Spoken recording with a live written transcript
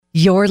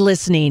You're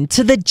listening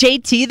to the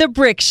JT the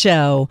Brick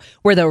Show,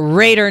 where the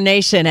Raider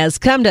Nation has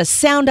come to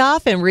sound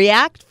off and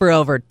react for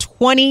over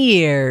 20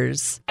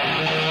 years.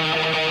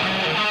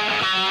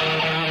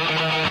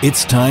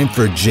 It's time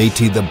for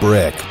JT the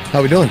Brick.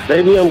 How we doing?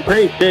 Baby, I'm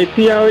great.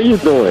 JT, how are you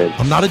doing?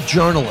 I'm not a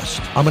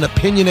journalist. I'm an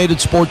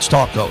opinionated sports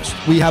talk host.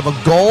 We have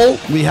a goal.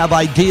 We have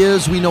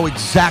ideas. We know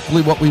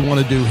exactly what we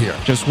want to do here.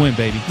 Just win,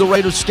 baby. The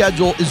Raiders'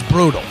 schedule is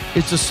brutal.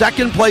 It's a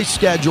second-place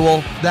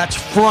schedule that's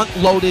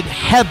front-loaded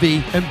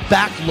heavy and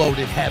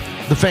back-loaded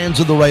heavy. The fans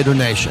of the Raider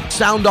Nation,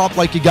 sound off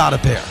like you got a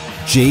pair.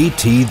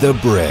 JT the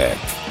Brick.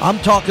 I'm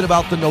talking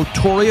about the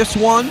notorious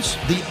ones,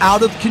 the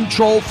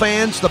out-of-control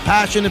fans, the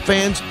passionate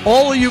fans.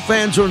 All of you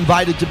fans are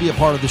invited to be a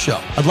part of the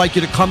show. I'd like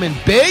you to come in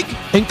big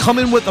and come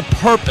in with a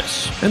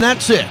purpose. And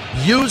that's it.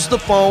 Use the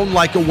phone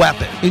like a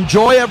weapon.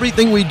 Enjoy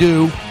everything we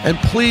do. And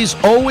please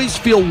always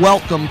feel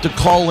welcome to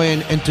call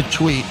in and to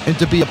tweet and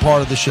to be a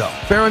part of the show.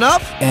 Fair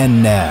enough?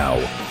 And now,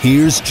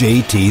 here's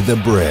JT the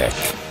Brick.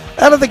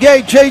 Out of the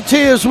gate, JT,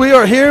 as we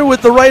are here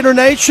with the Raider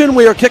Nation.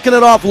 We are kicking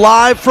it off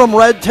live from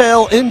Red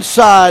Tail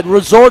inside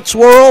Resorts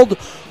World,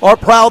 our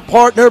proud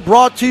partner,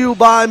 brought to you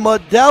by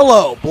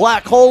Modelo.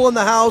 Black Hole in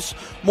the house,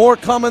 more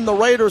coming. The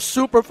Raiders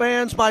super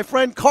fans. My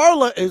friend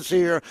Carla is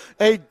here,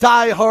 a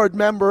diehard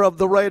member of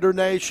the Raider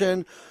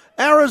Nation.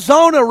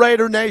 Arizona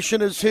Raider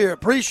Nation is here.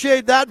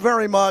 Appreciate that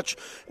very much.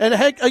 And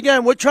heck,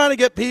 again, we're trying to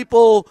get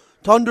people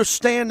to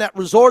understand that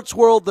Resorts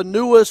World, the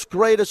newest,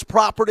 greatest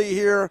property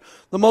here,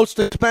 the most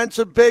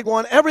expensive, big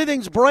one.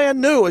 Everything's brand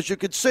new, as you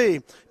can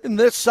see, in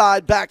this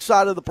side, back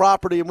side of the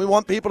property. And we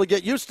want people to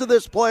get used to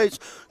this place.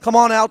 Come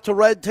on out to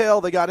Red Tail.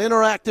 They got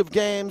interactive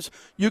games.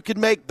 You can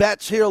make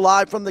bets here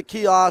live from the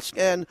kiosk.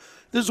 And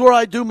this is where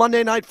I do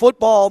Monday Night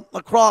Football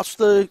across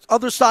the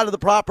other side of the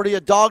property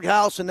at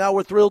Doghouse, and now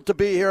we're thrilled to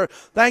be here.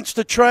 Thanks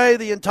to Trey,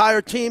 the entire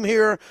team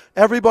here,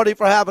 everybody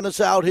for having us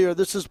out here.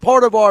 This is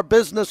part of our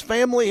business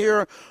family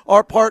here,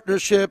 our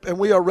partnership, and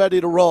we are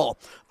ready to roll.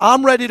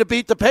 I'm ready to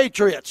beat the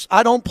Patriots.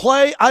 I don't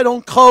play. I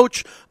don't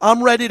coach.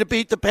 I'm ready to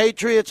beat the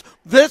Patriots.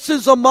 This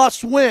is a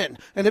must-win.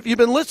 And if you've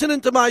been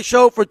listening to my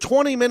show for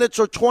 20 minutes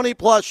or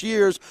 20-plus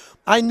years,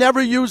 I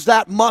never use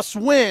that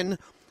must-win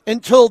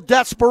until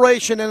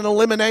desperation in an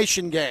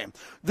elimination game.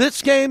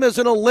 This game is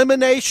an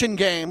elimination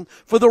game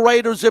for the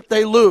Raiders if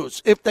they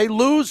lose. If they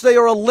lose, they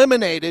are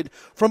eliminated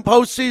from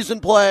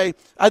postseason play.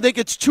 I think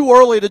it's too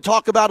early to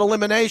talk about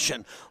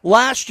elimination.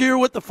 Last year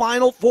with the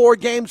final 4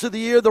 games of the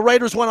year, the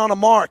Raiders went on a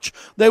march.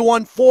 They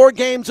won 4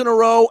 games in a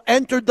row,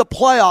 entered the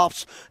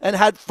playoffs, and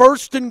had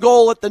first and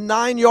goal at the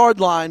 9-yard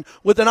line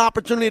with an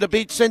opportunity to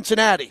beat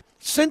Cincinnati.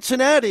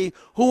 Cincinnati,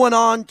 who went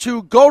on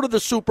to go to the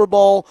Super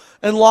Bowl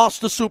and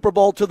lost the Super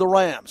Bowl to the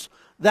Rams.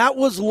 That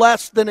was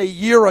less than a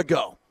year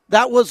ago.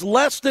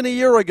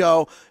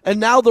 And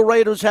now the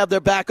Raiders have their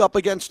back up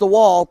against the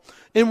wall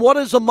in what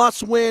is a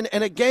must-win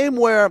and a game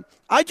where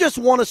I just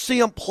want to see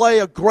them play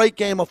a great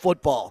game of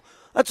football.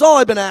 That's all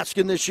I've been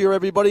asking this year,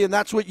 everybody, and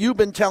that's what you've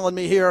been telling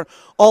me here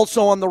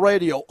also on the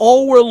radio.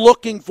 All we're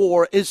looking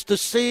for is to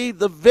see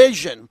the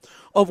vision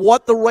of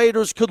what the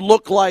Raiders could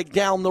look like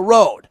down the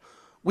road.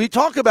 We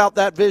talk about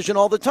that vision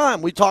all the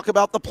time. We talk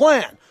about the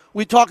plan.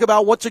 We talk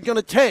about what's it going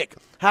to take,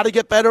 how to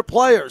get better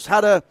players,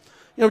 how to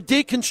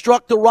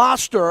deconstruct the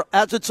roster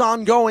as it's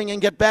ongoing and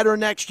get better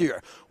next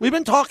year. We've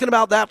been talking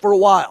about that for a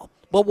while.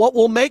 But what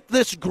will make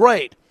this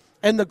great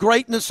and the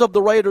greatness of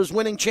the Raiders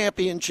winning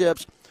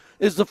championships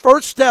is the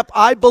first step,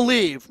 I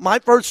believe. My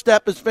first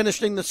step is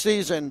finishing the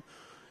season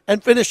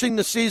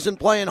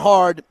playing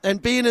hard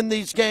and being in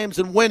these games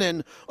and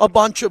winning a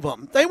bunch of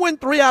them. They win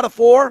 3 out of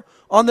 4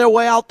 on their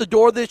way out the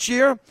door this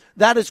year.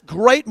 That is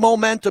great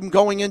momentum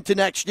going into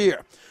next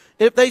year.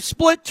 If they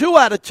split 2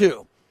 out of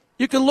 2,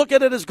 you can look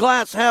at it as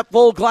glass half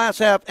full, glass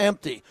half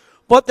empty.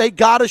 But they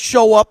got to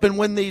show up and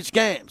win these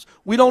games.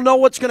 We don't know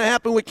what's going to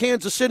happen with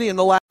Kansas City in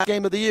the last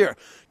game of the year.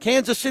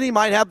 Kansas City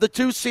might have the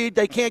 2 seed.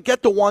 They can't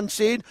get the 1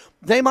 seed.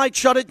 They might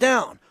shut it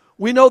down.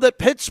 We know that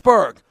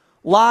Pittsburgh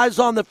lies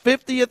on the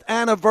 50th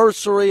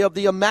anniversary of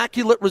the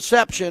Immaculate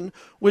Reception,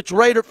 which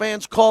Raider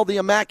fans call the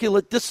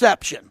Immaculate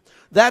Deception.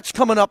 That's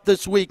coming up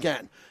this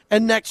weekend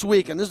and next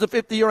weekend. This is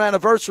the 50-year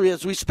anniversary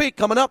as we speak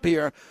coming up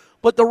here.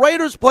 But the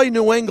Raiders play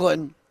New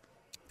England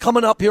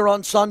coming up here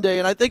on Sunday,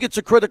 and I think it's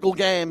a critical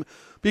game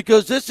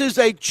because this is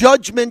a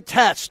judgment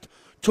test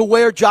to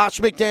where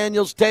Josh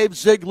McDaniels, Dave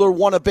Ziegler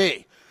want to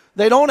be.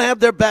 They don't have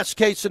their best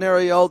case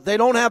scenario. They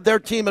don't have their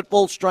team at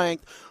full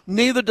strength.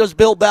 Neither does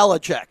Bill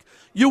Belichick.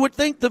 You would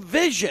think the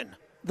vision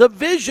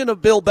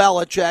of Bill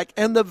Belichick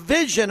and the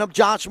vision of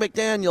Josh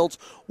McDaniels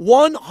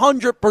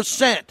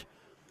 100%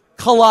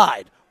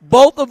 collide.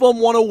 Both of them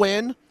want to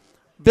win.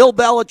 Bill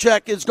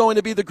Belichick is going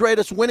to be the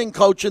greatest winning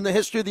coach in the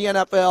history of the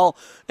NFL,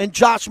 and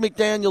Josh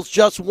McDaniels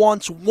just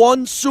wants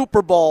 1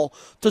 Super Bowl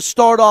to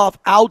start off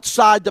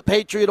outside the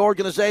Patriot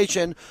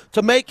organization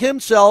to make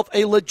himself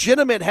a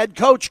legitimate head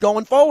coach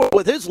going forward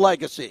with his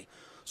legacy.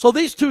 So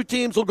these 2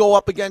 teams will go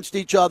up against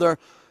each other,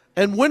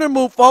 and winner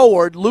move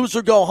forward,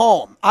 loser go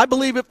home. I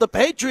believe if the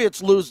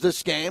Patriots lose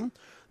this game,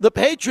 The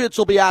Patriots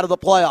will be out of the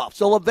playoffs.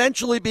 They'll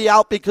eventually be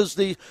out because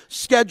the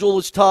schedule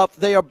is tough.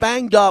 They are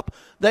banged up.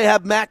 They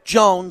have Mac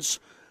Jones.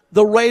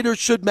 The Raiders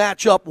should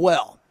match up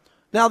well.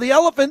 Now, the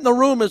elephant in the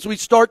room as we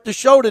start the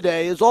show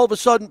today is all of a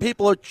sudden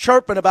people are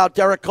chirping about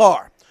Derek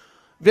Carr.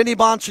 Vinny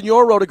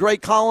Bonsignore wrote a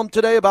great column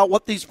today about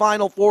what these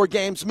Final Four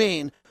games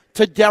mean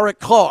to Derek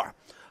Carr.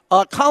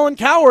 Colin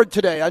Cowherd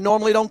today, I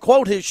normally don't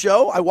quote his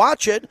show. I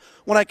watch it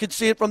when I could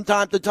see it from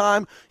time to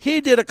time.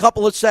 He did a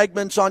couple of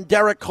segments on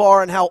Derek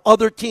Carr and how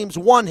other teams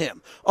won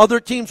him. Other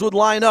teams would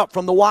line up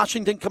from the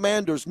Washington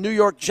Commanders, New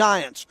York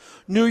Giants,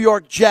 New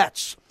York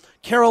Jets,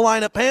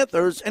 Carolina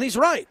Panthers, and he's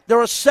right. There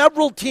are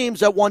several teams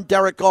that want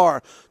Derek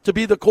Carr to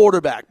be the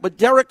quarterback. But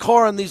Derek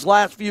Carr in these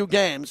last few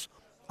games,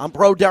 I'm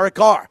pro Derek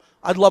Carr.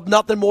 I'd love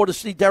nothing more to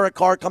see Derek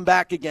Carr come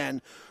back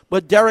again.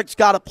 But Derek's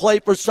got to play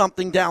for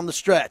something down the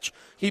stretch.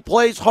 He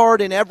plays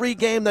hard in every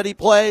game that he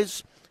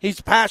plays.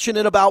 He's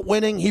passionate about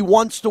winning. He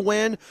wants to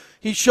win.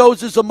 He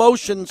shows his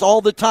emotions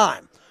all the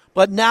time.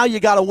 But now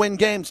you got to win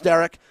games,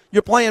 Derek.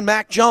 You're playing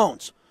Mac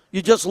Jones.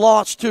 You just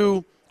lost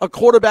to a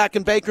quarterback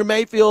in Baker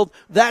Mayfield.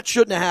 That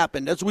shouldn't have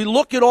happened. As we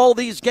look at all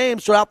these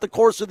games throughout the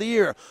course of the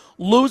year,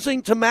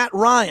 losing to Matt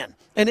Ryan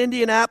in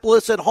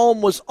Indianapolis at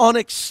home was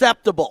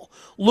unacceptable.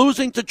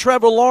 Losing to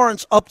Trevor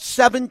Lawrence up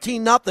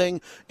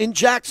 17-0 in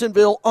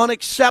Jacksonville,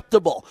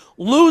 unacceptable.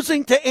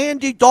 Losing to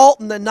Andy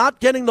Dalton and not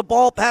getting the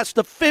ball past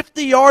the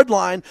 50-yard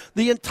line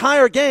the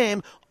entire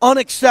game,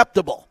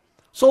 unacceptable.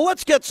 So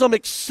let's get some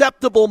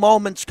acceptable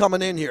moments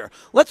coming in here.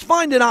 Let's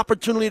find an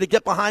opportunity to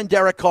get behind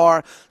Derek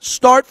Carr,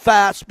 start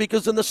fast,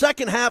 because in the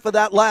second half of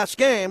that last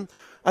game,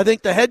 I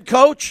think the head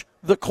coach,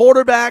 the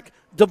quarterback,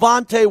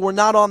 Devontae were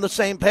not on the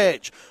same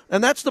page.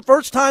 And that's the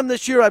first time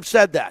this year I've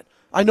said that.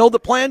 I know the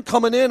plan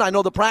coming in. I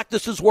know the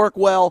practices work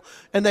well,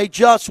 and they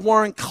just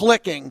weren't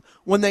clicking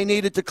when they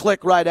needed to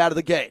click right out of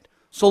the gate.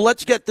 So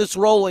let's get this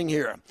rolling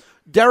here.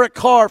 Derek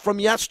Carr from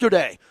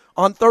yesterday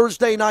on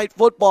Thursday Night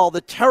Football,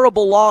 the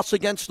terrible loss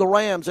against the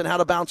Rams and how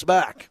to bounce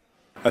back.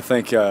 I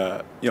think,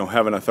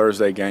 having a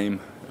Thursday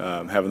game,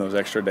 having those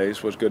extra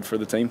days was good for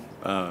the team.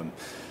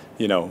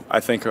 I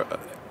think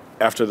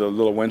after the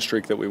little win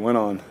streak that we went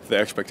on, the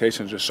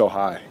expectation is just so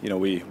high.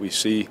 We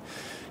see,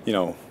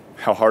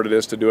 how hard it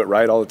is to do it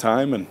right all the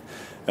time. And,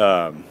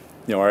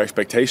 our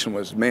expectation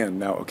was, man,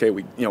 now, okay,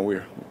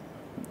 we're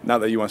not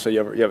that you want to say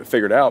you have it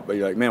figured out, but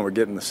you're like, man, we're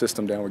getting the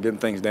system down, we're getting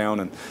things down.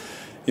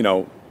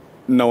 And,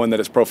 knowing that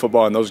it's pro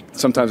football and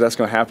sometimes that's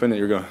going to happen and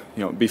you're going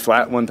to, be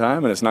flat one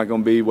time and it's not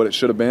going to be what it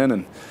should have been.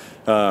 And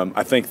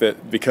I think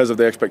that because of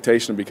the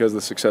expectation, because of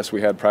the success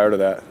we had prior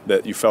to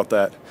that you felt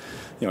that,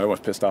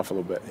 everyone's pissed off a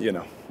little bit,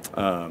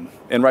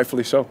 and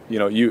rightfully so.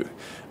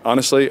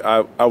 Honestly,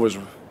 I was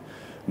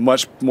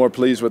much more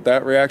pleased with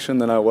that reaction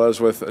than I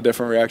was with a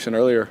different reaction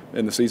earlier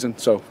in the season.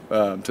 So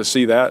to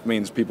see that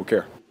means people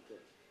care.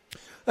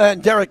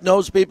 And Derek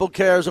knows people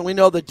cares, and we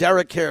know that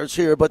Derek cares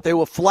here, but they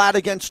were flat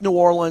against New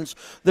Orleans.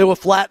 They were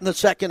flat in the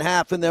second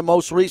half in their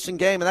most recent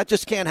game, and that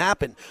just can't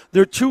happen.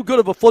 They're too good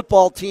of a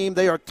football team.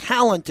 They are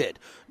talented.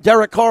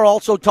 Derek Carr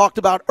also talked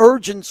about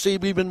urgency.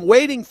 We've been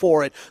waiting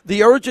for it.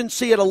 The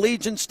urgency at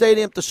Allegiant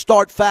Stadium to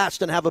start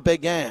fast and have a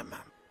big game.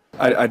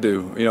 I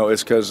do.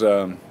 It's because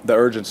the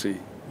urgency,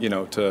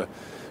 to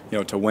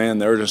win,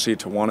 the urgency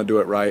to want to do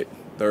it right,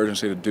 the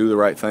urgency to do the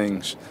right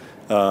things.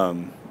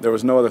 There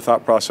was no other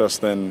thought process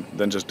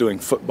than just doing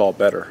football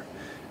better.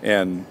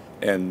 And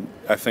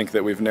I think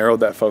that we've narrowed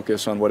that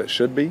focus on what it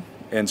should be.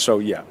 And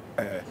so,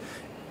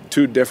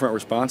 two different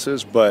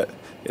responses, but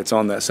it's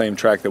on that same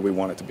track that we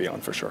want it to be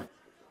on for sure.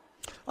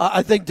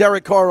 I think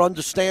Derek Carr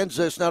understands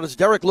this. Now, does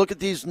Derek look at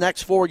these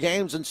next 4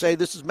 games and say,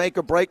 this is make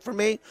or break for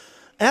me?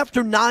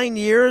 After 9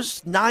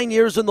 years in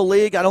the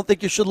league, I don't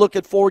think you should look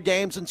at 4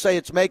 games and say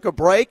it's make or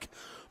break.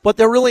 But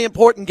they're really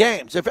important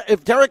games.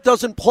 If Derek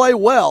doesn't play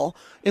well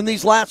in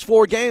these last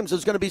 4 games,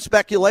 there's going to be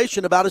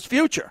speculation about his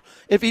future.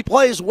 If he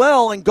plays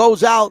well and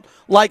goes out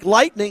like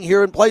lightning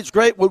here and plays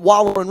great with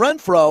Waller and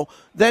Renfro,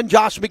 then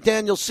Josh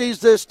McDaniels sees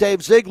this,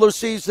 Dave Ziegler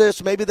sees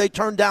this. Maybe they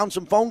turn down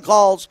some phone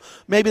calls.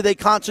 Maybe they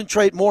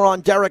concentrate more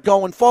on Derek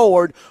going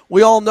forward.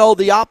 We all know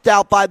the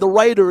opt-out by the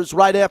Raiders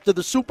right after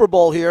the Super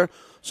Bowl here.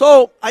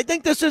 So I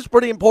think this is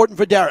pretty important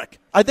for Derek.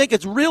 I think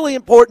it's really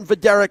important for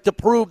Derek to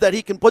prove that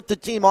he can put the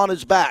team on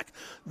his back.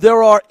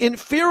 There are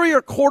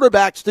inferior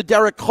quarterbacks to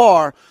Derek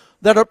Carr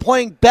that are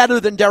playing better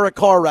than Derek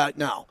Carr right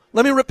now.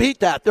 Let me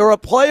repeat that. There are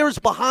players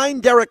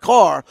behind Derek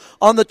Carr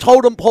on the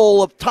totem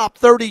pole of top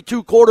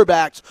 32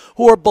 quarterbacks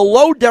who are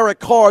below Derek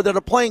Carr that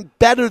are playing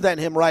better than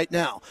him right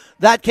now.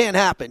 That can't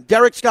happen.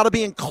 Derek's got to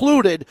be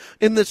included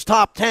in this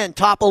top 10,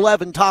 top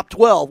 11, top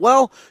 12.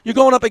 Well, you're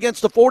going up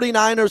against the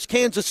 49ers,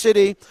 Kansas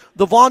City,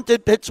 the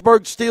vaunted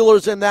Pittsburgh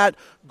Steelers in that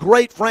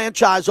great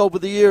franchise over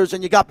the years,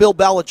 and you got Bill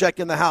Belichick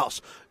in the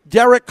house.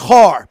 Derek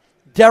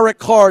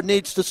Carr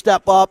needs to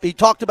step up. He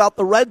talked about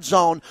the red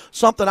zone,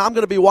 something I'm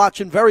going to be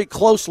watching very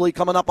closely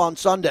coming up on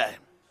Sunday.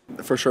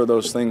 For sure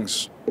those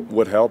things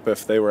would help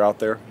if they were out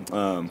there,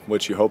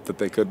 which you hope that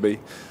they could be.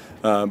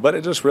 But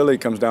it just really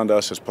comes down to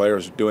us as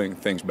players doing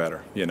things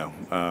better.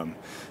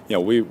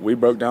 We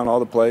broke down all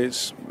the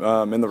plays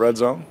in the red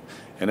zone,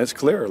 it's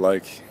clear,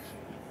 like,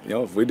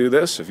 if we do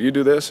this, if you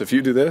do this, if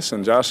you do this,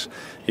 and Josh,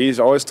 he's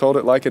always told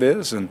it like it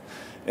is,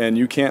 and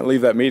you can't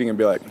leave that meeting and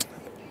be like,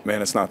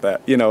 man, it's not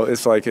that.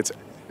 It's like it's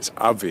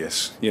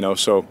obvious,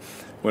 so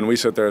when we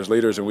sit there as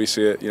leaders and we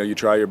see it, you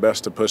try your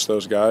best to push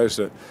those guys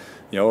that,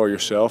 or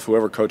yourself,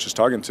 whoever coach is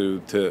talking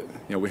to,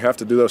 we have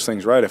to do those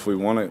things right if we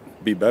want to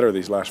be better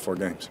these last 4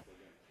 games.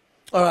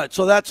 All right,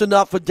 so that's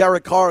enough for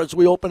Derek Carr as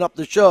we open up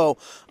the show.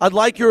 I'd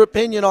like your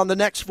opinion on the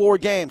next 4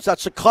 games.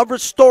 That's the cover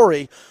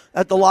story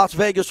at the Las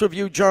Vegas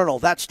Review-Journal.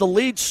 That's the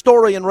lead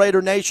story in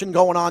Raider Nation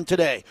going on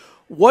today.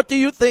 What do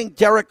you think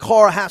Derek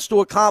Carr has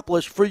to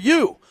accomplish for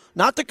you?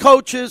 Not the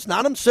coaches,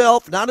 not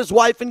himself, not his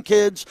wife and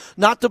kids,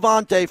 not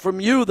Devontae. From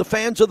you, the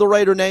fans of the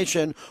Raider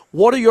Nation,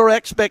 what are your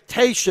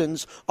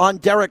expectations on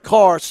Derek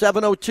Carr,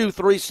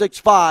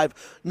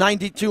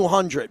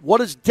 702-365-9200? What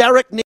does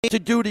Derek need to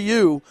do to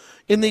you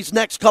in these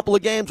next couple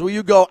of games where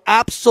you go,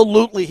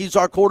 absolutely, he's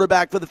our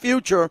quarterback for the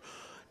future?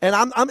 And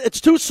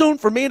it's too soon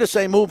for me to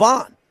say move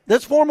on.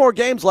 There's 4 more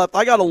games left.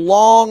 I got a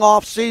long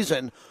off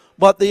season,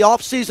 but the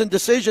off season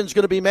decision is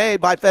going to be made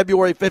by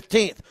February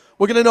 15th.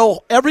 We're going to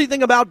know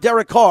everything about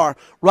Derek Carr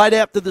right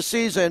after the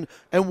season,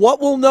 and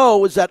what we'll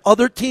know is that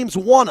other teams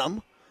want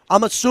him.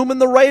 I'm assuming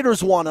the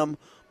Raiders want him,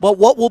 but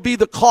what will be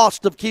the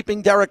cost of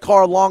keeping Derek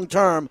Carr long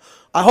term?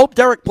 I hope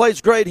Derek plays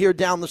great here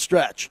down the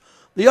stretch.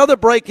 The other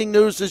breaking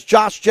news is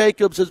Josh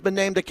Jacobs has been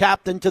named a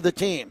captain to the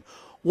team.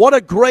 What a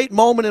great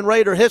moment in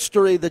Raider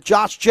history that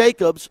Josh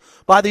Jacobs,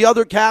 by the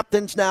other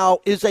captains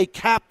now, is a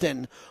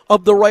captain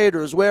of the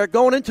Raiders, where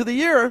going into the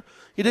year,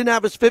 he didn't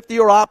have his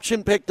 50-year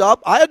option picked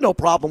up. I had no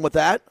problem with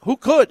that. Who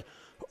could?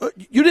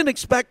 You didn't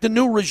expect the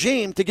new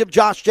regime to give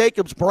Josh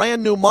Jacobs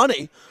brand new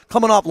money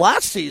coming off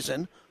last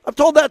season. I've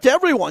told that to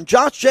everyone.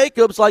 Josh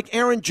Jacobs, like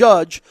Aaron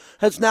Judge,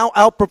 has now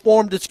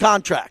outperformed his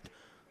contract.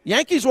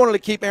 Yankees wanted to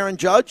keep Aaron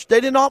Judge. They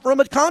didn't offer him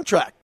a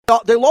contract.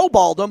 They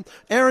lowballed him.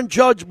 Aaron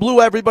Judge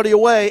blew everybody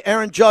away.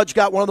 Aaron Judge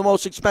got one of the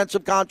most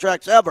expensive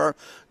contracts ever.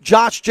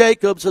 Josh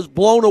Jacobs has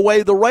blown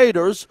away the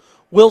Raiders.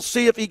 We'll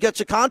see if he gets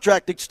a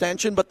contract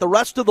extension, but the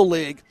rest of the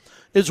league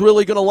is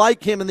really going to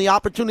like him and the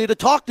opportunity to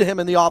talk to him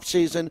in the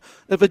offseason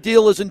if a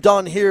deal isn't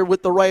done here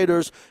with the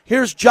Raiders.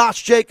 Here's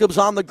Josh Jacobs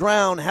on the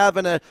ground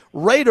having a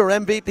Raider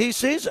MVP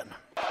season.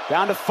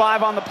 Down to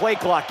 5 on the play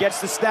clock, gets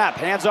the snap,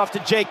 hands off to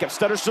Jacobs,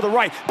 stutters to the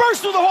right,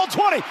 bursts through the whole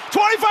 20,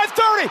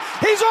 25-30,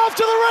 he's off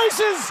to the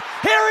races.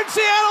 Here in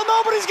Seattle,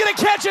 nobody's going to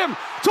catch him.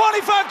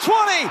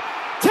 25-20,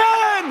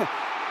 10,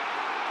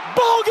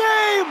 ball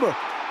game.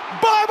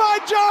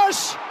 Bye-bye,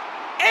 Josh.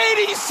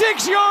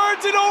 86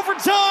 yards in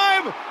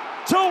overtime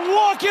to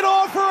walk it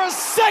off for a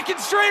second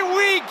straight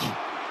week.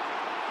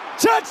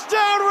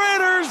 Touchdown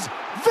Raiders,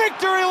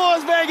 victory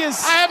Las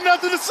Vegas. I have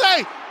nothing to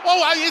say.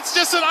 It's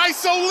just an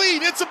ISO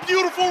lead. It's a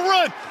beautiful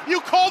run.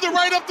 You called it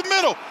right up the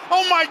middle.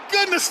 Oh, my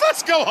goodness,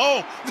 let's go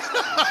home.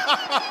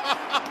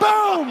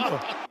 Boom.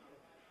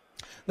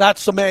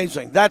 That's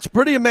amazing. That's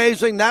pretty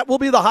amazing. That will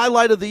be the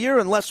highlight of the year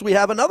unless we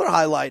have another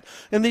highlight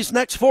in these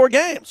next 4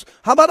 games.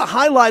 How about a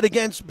highlight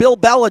against Bill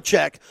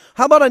Belichick?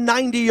 How about a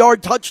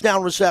 90-yard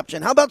touchdown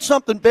reception? How about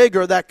something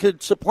bigger that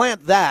could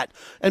supplant that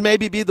and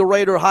maybe be the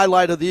Raider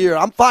highlight of the year?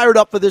 I'm fired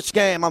up for this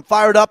game. I'm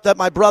fired up that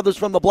my brothers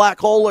from the Black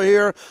Hole are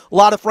here. A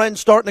lot of friends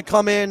starting to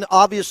come in.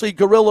 Obviously,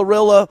 Gorilla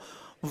Rilla,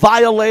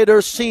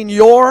 Violator,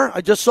 Senior.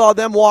 I just saw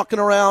them walking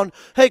around.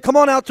 Hey, come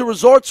on out to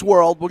Resorts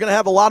World. We're going to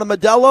have a lot of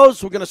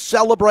Modelo's. We're going to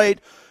celebrate.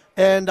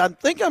 And I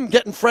think I'm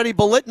getting Freddie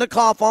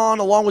Bolitnikoff on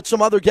along with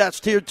some other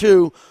guests here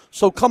too.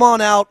 So come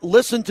on out,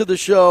 listen to the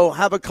show,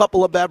 have a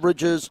couple of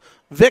beverages.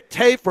 Vic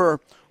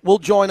Tafer will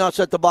join us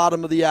at the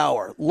bottom of the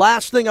hour.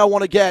 Last thing I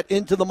want to get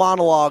into the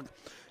monologue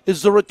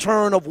is the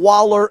return of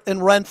Waller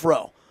and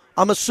Renfro.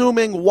 I'm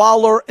assuming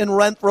Waller and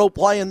Renfro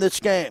play in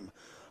this game.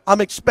 I'm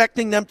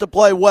expecting them to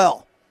play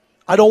well.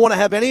 I don't want to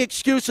have any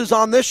excuses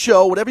on this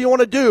show. Whatever you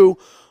want to do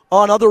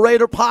on other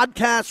Raider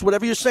podcasts,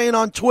 whatever you're saying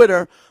on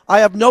Twitter, I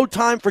have no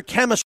time for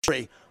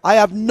chemistry. I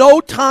have no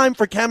time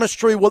for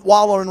chemistry with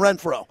Waller and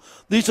Renfro.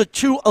 These are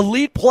 2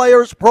 elite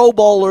players, Pro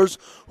Bowlers,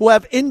 who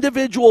have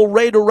individual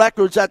Raider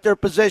records at their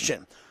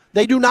position.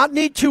 They do not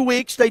need 2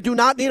 weeks. They do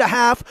not need a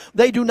half.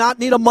 They do not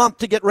need a month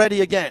to get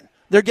ready again.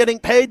 They're getting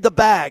paid the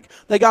bag.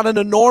 They got an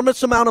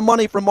enormous amount of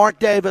money from Mark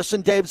Davis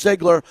and Dave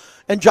Ziegler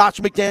and Josh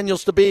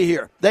McDaniels to be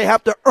here. They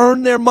have to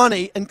earn their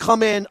money and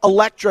come in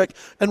electric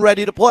and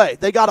ready to play.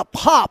 They got to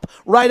pop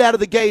right out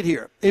of the gate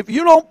here. If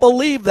you don't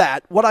believe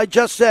that, what I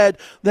just said,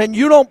 then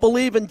you don't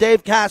believe in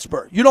Dave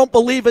Casper. You don't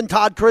believe in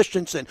Todd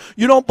Christensen.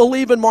 You don't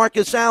believe in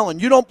Marcus Allen.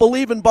 You don't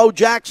believe in Bo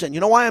Jackson.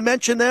 You know why I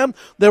mentioned them?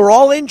 They were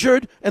all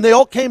injured, and they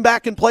all came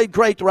back and played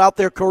great throughout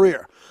their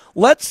career.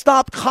 Let's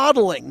stop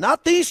coddling.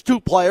 Not these 2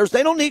 players.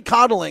 They don't need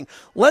coddling.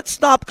 Let's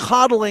stop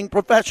coddling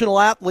professional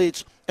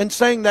athletes and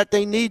saying that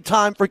they need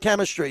time for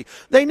chemistry.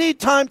 They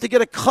need time to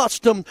get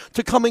accustomed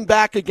to coming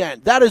back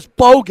again. That is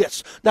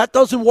bogus. That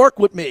doesn't work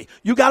with me.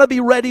 You got to be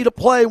ready to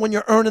play when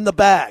you're earning the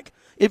bag.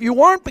 if you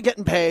weren't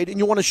getting paid and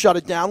you want to shut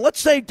it down, let's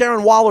say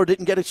Darren Waller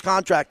didn't get his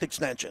contract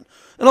extension,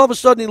 and all of a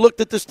sudden he looked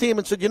at this team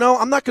and said,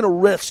 I'm not going to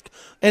risk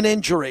an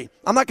injury.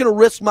 I'm not going to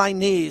risk my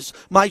knees,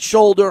 my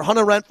shoulder.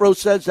 Hunter Renfrow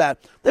says that.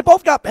 They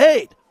both got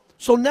paid.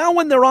 So now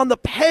when they're on the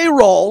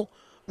payroll,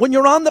 when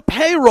you're on the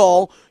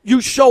payroll, you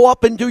show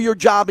up and do your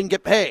job and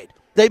get paid.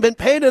 They've been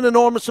paid an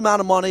enormous amount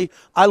of money.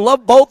 I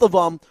love both of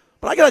them.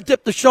 But I got to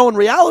dip the show in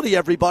reality,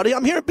 everybody.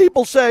 I'm hearing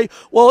people say,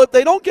 well, if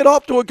they don't get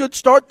off to a good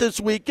start this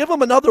week, give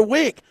them another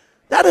week.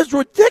 That is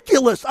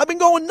ridiculous. I've been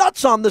going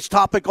nuts on this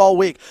topic all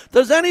week.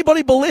 Does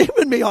anybody believe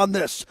in me on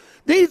this?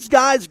 These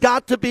guys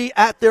got to be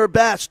at their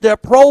best. They're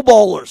Pro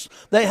Bowlers.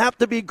 They have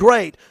to be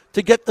great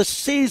to get the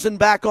season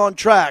back on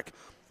track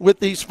with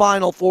these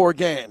final 4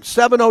 games.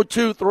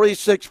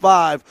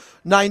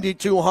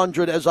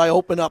 702-365-9200 as I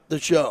open up the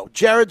show.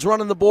 Jared's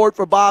running the board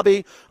for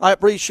Bobby. I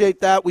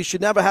appreciate that. We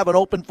should never have an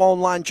open phone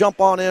line.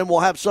 Jump on in. We'll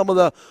have some of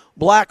the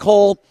Black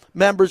Hole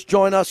members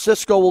join us.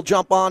 Cisco will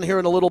jump on here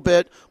in a little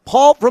bit.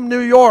 Paul from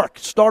New York,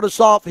 start us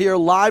off here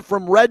live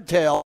from Red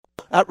Tail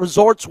at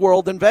Resorts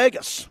World in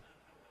Vegas.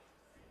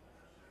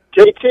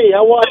 JT,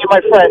 how are you,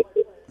 my friend?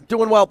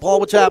 Doing well, Paul.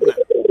 What's happening?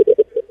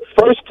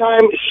 First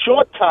time,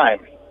 short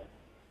time.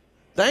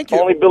 Thank you.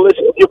 Only been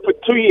listening to you for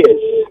 2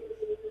 years.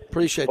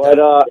 Appreciate but,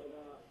 that.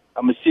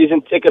 I'm a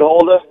season ticket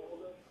holder.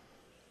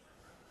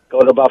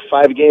 Go to about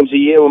 5 games a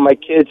year with my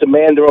kids,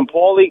 Amanda and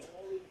Paulie.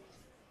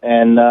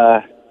 And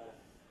I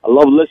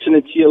love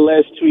listening to you the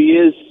last 2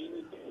 years.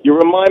 You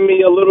remind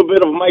me a little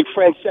bit of Mike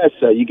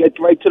Francesa. You get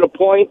right to the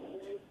point,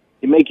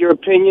 you make your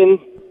opinion,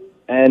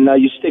 and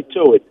you stick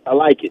to it. I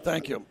like it.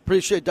 Thank you.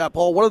 Appreciate that,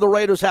 Paul. What do the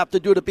Raiders have to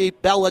do to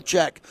beat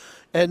Belichick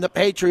and the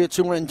Patriots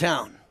who are in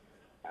town?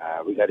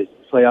 We got to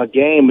play our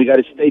game. We got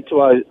to stay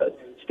to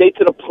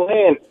the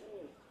plan,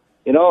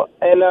 and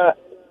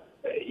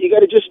you got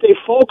to just stay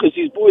focused.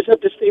 These boys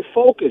have to stay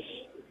focused.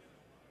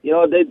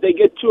 They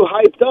get too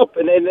hyped up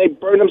and then they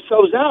burn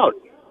themselves out.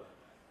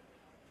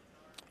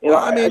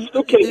 I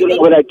still can't get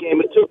over that game.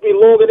 It took me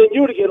longer than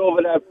you to get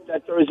over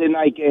that Thursday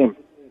night game.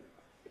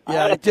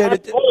 Yeah, I had a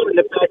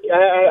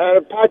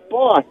packed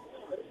bar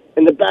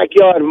in the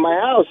backyard of my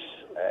house,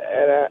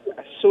 and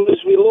as soon as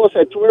we lost,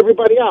 I threw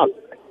everybody out.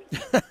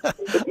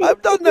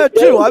 I've done that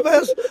too.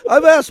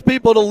 I've asked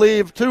people to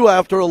leave too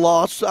after a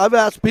loss. I've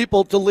asked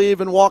people to leave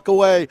and walk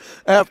away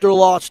after a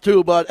loss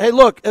too. But hey,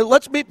 look,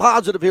 let's be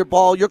positive here,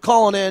 Paul. You're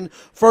calling in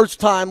first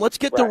time. Let's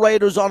get the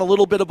Raiders on a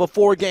little bit of a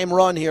 4-game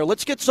run here.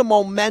 Let's get some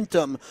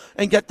momentum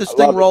and get this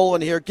thing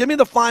rolling here. Give me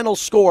the final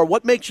score.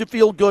 What makes you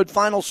feel good?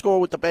 Final score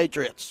with the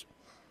Patriots.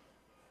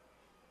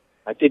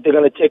 I think they're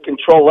going to take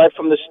control right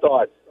from the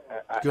start.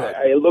 Good.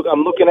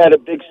 I'm looking at a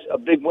big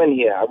win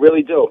here. I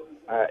really do.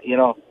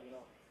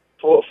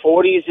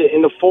 40s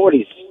in the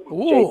 40s.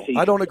 Ooh, JT.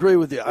 I don't agree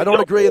with you. I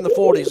don't agree in the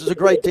 40s. It's a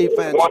great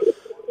defense. Why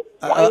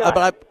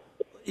not?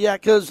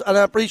 And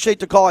I appreciate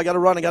the call. I got to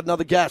run. I got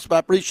another guest, but I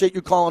appreciate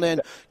you calling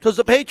in because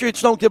the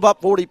Patriots don't give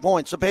up 40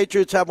 points. The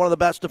Patriots have one of the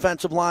best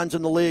defensive lines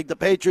in the league. The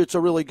Patriots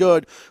are really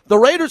good. The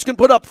Raiders can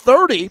put up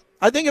 30.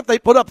 I think if they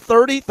put up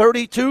 30,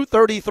 32,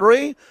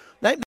 33,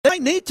 they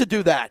need to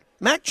do that.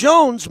 Mac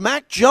Jones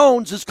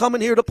is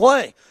coming here to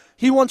play.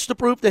 He wants to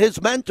prove to his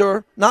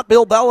mentor, not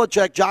Bill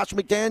Belichick, Josh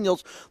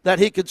McDaniels, that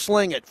he could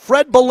sling it.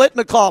 Fred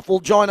Biletnikoff will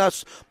join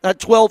us at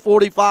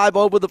 12:45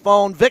 over the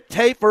phone. Vic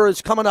Tafur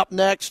is coming up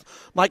next.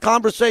 My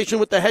conversation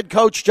with the head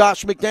coach,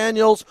 Josh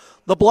McDaniels,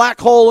 the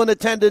Black Hole in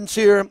attendance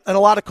here, and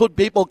a lot of good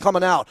people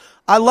coming out.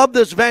 I love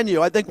this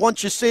venue. I think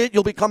once you see it,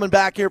 you'll be coming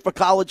back here for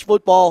college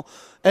football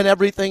and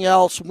everything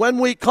else. When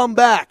we come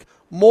back,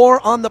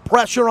 more on the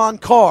pressure on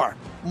Carr,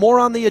 more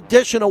on the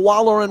addition of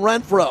Waller and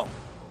Renfrow,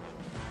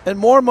 and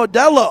more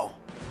Modelo.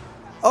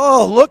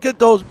 Oh, look at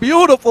those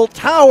beautiful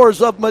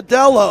towers of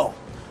Modelo.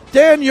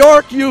 Dan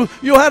York, you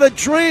had a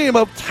dream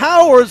of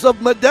towers of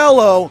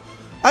Modelo.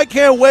 I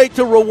can't wait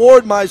to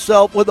reward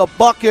myself with a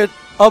bucket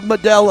of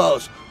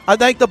Modelos. I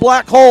thank the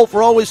Black Hole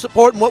for always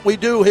supporting what we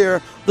do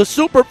here. The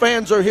super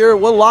fans are here.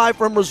 We're live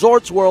from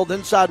Resorts World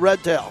inside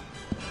Red Tail.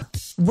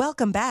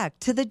 Welcome back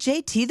to the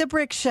JT the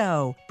Brick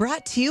Show,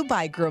 brought to you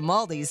by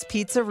Grimaldi's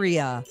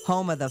Pizzeria,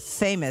 home of the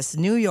famous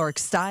New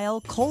York-style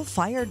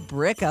coal-fired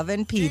brick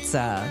oven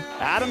pizza.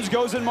 Adams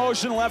goes in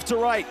motion left to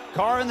right.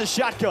 Carr in the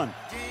shotgun.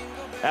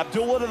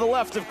 Abdullah to the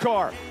left of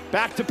Carr.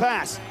 Back to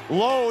pass.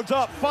 Loads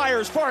up,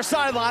 fires, far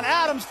sideline.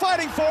 Adams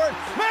fighting for it.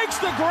 Makes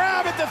the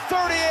grab at the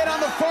 38 on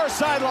the far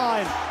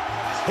sideline.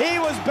 He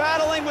was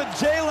battling with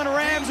Jalen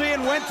Ramsey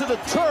and went to the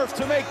turf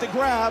to make the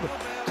grab.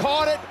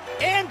 Caught it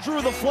and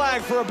drew the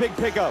flag for a big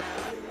pickup.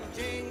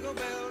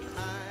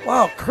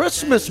 Wow,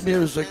 Christmas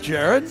music,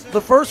 Jared.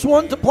 The first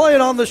one to play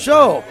it on the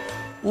show.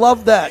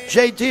 Love that.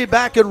 JT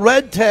back at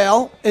Red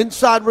Tail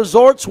inside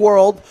Resorts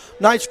World.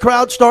 Nice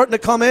crowd starting to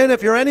come in.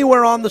 If you're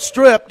anywhere on the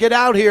Strip, get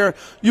out here.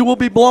 You will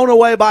be blown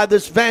away by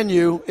this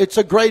venue. It's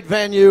a great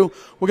venue.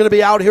 We're going to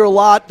be out here a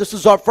lot. This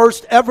is our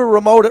first ever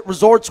remote at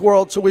Resorts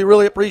World, so we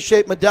really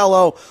appreciate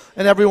Modelo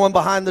and everyone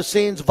behind the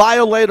scenes.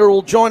 Violator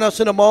will join us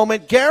in a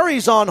moment.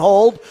 Gary's on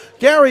hold.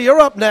 Gary, you're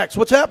up next.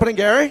 What's happening,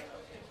 Gary?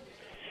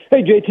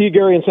 Hey, JT,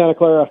 Gary in Santa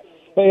Clara.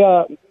 Hey,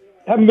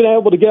 haven't been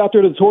able to get out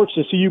there to the Torch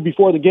to see you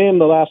before the game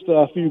the last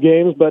few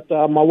games, but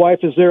my wife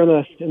is there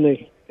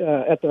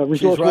at the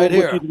resort right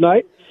with you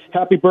tonight.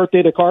 Happy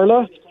birthday to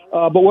Carla.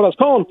 But what I was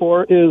calling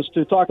for is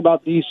to talk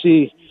about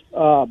DC.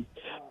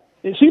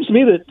 It seems to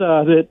me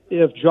that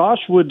if Josh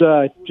would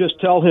just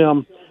tell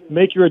him,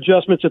 make your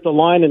adjustments at the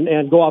line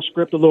and go off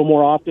script a little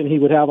more often, he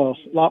would have a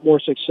lot more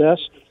success.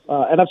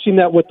 And I've seen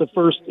that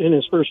in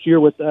his first year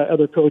with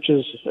other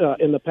coaches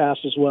in the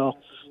past as well.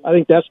 I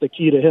think that's the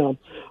key to him.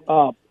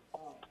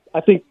 I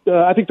think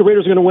the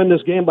Raiders are going to win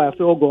this game by a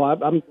field goal.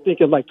 I'm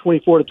thinking like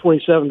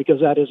 24-27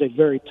 because that is a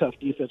very tough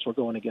defense we're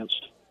going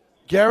against.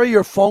 Gary,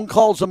 your phone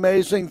call's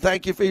amazing.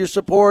 Thank you for your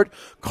support.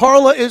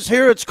 Carla is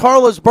here. It's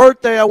Carla's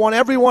birthday. I want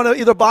everyone to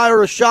either buy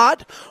her a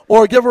shot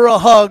or give her a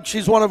hug.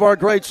 She's one of our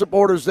great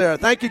supporters there.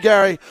 Thank you,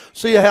 Gary.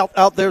 See you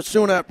out there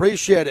soon. I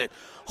appreciate it.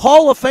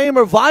 Hall of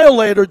Famer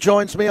Violator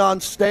joins me on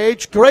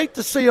stage. Great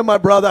to see you, my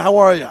brother. How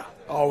are you?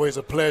 Always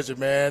a pleasure,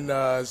 man.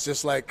 It's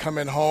just like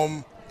coming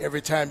home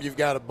every time you've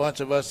got a bunch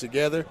of us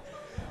together.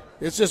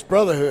 It's just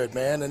brotherhood,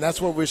 man, and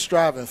that's what we're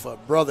striving for,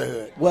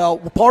 brotherhood. Well,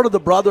 part of the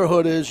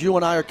brotherhood is you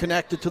and I are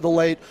connected to the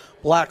late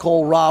Black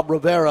Hole Rob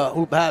Rivera,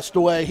 who passed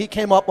away. He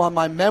came up on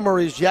my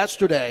memories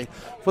yesterday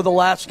for the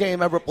last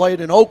game ever played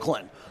in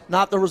Oakland.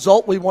 Not the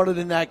result we wanted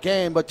in that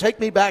game, but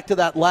take me back to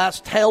that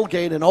last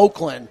tailgate in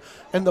Oakland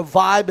and the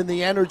vibe and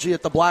the energy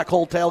at the Black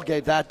Hole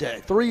tailgate that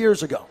day, 3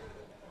 years ago.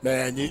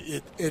 Man,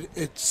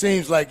 it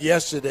seems like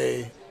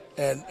yesterday,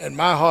 and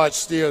my heart's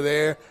still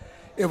there.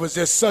 It was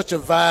just such a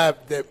vibe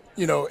that,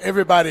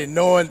 everybody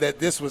knowing that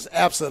this was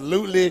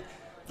absolutely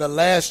the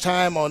last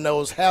time on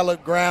those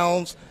hallowed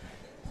grounds.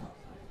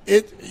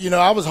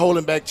 I was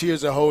holding back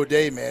tears the whole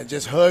day, man,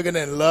 just hugging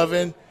and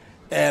loving,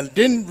 and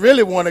didn't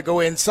really want to go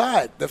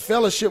inside. The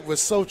fellowship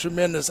was so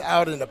tremendous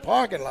out in the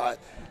parking lot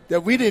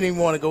that we didn't even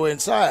want to go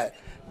inside.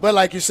 But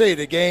like you say,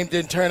 the game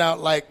didn't turn out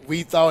like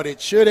we thought it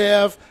should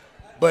have.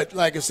 But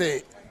like I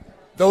say,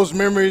 those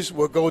memories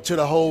will go to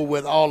the hole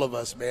with all of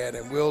us, man,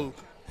 and we'll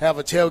have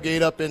a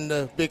tailgate up in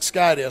the big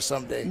sky there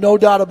someday. No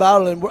doubt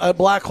about it, and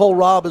Black Hole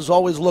Rob is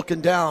always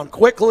looking down.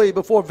 Quickly,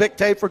 before Vic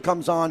Tafur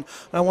comes on, and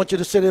I want you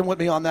to sit in with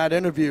me on that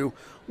interview,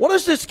 what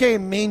does this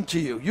game mean to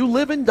you? You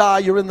live and die.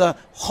 You're in the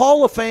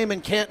Hall of Fame in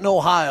Canton,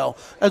 Ohio,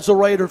 as a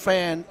Raider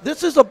fan.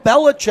 This is a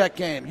Belichick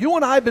game. You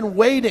and I have been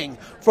waiting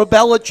for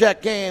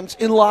Belichick games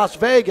in Las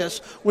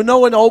Vegas. We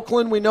know in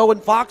Oakland. We know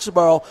in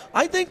Foxborough.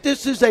 I think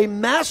this is a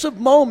massive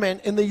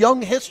moment in the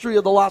young history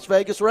of the Las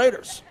Vegas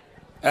Raiders.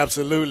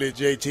 Absolutely,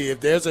 JT. If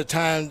there's a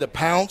time to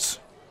pounce,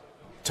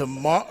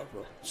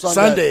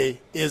 Sunday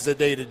is the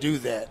day to do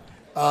that.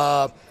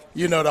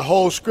 The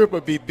whole script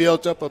would be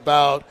built up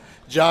about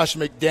Josh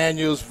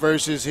McDaniels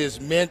versus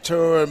his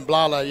mentor and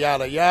blah, blah,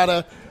 yada,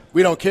 yada.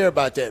 We don't care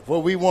about that.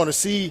 What we want to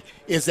see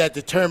is that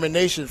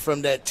determination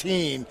from that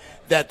team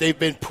that they've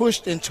been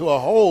pushed into a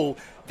hole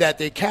that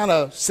they kind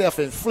of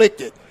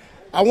self-inflicted.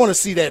 I want to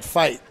see that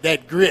fight,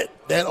 that grit,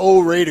 that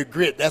old Raider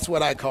grit. That's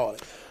what I call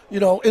it.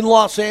 In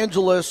Los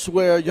Angeles,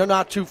 where you're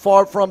not too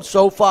far from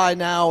SoFi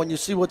now, and you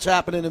see what's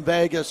happening in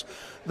Vegas,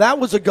 that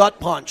was a gut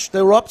punch.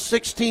 They were up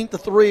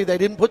 16-3. They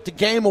didn't put the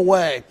game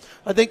away.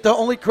 I think the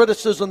only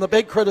criticism, the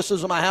big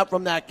criticism I have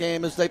from that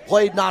game is they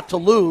played not to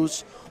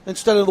lose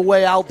instead of the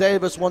way Al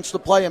Davis wants to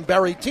play and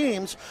bury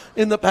teams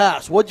in the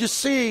past. What'd you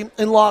see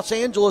in Los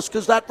Angeles?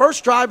 Because that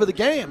first drive of the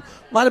game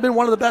might have been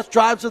one of the best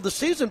drives of the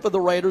season for the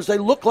Raiders. They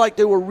looked like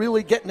they were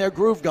really getting their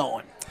groove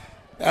going.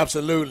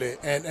 Absolutely.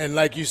 And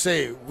like you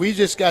say, we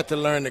just got to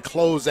learn to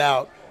close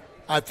out.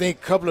 I think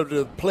a couple of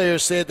the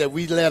players said that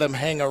we let them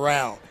hang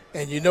around,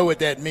 and you know what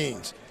that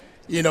means.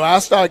 I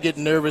started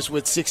getting nervous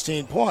with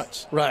 16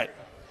 points. Right.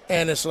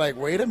 And it's like,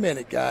 wait a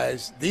minute,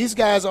 guys. These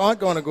guys aren't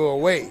going to go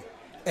away.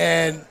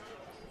 And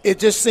it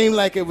just seemed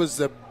like it was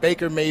the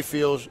Baker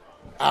Mayfield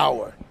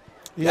hour.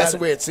 That's the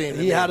way it seemed to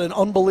me. He had an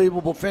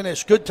unbelievable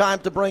finish. Good time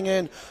to bring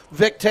in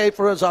Vic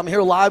Tafur as I'm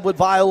here live with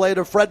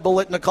Violator. Fred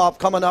Biletnikoff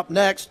coming up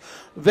next.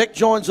 Vic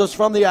joins us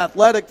from The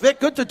Athletic.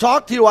 Vic, good to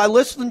talk to you. I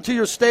listened to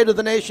your State of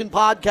the Nation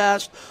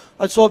podcast.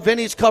 I saw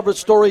Vinny's cover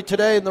story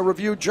today in the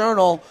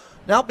Review-Journal.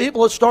 Now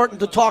people are starting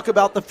to talk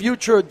about the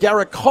future of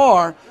Derek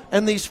Carr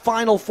and these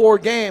final 4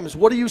 games.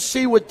 What do you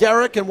see with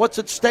Derek, and what's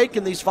at stake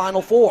in these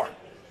final 4?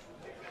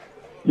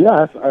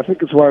 Yeah, I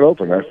think it's wide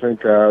open. I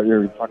think,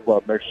 you talk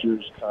about next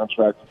year's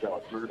contract, it's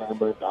got $39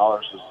 million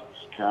is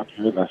cap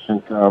hit. I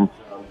think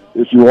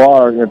if you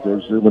are,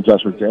 there's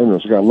Josh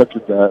McDaniels, you got to look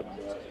at that.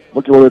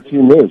 Look at what the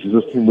team is. Is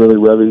this team really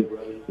ready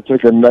to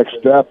take a next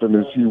step, and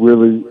is he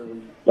really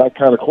that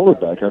kind of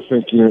quarterback? I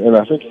think, and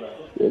I think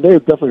they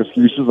have definitely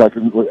excuses, like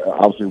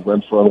obviously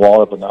Renfro and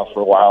Waller, but not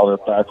for a while. They're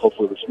back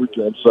hopefully this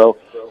weekend. So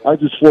I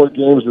just 4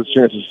 games is a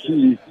chance to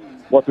see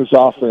what this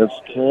offense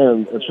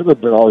can and should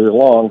have been all year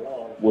long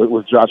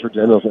with Josh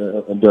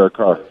McDaniels and Derek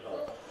Carr.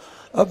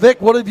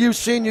 Vic, what have you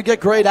seen? You get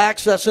great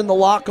access in the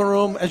locker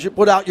room as you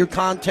put out your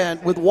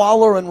content with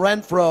Waller and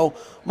Renfro.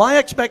 My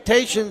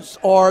expectations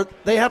are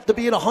they have to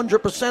be at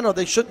 100% or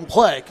they shouldn't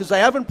play, because they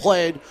haven't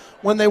played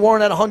when they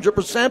weren't at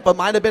 100%, but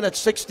might have been at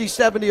 60,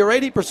 70, or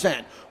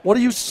 80%. What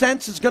do you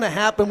sense is going to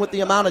happen with the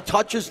amount of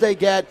touches they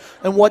get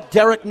and what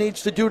Derek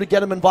needs to do to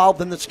get them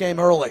involved in this game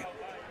early?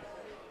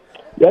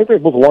 Yeah, I think they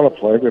both want to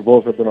play. They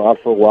both have been out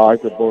for a while. I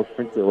think they both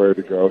think they're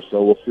ready to go,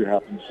 so we'll see what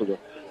happens to the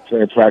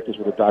in practice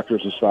with the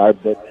doctors aside.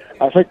 But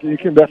I think you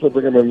can definitely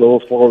bring them in a little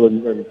forward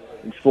and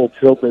full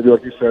tilt, maybe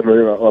like you said, maybe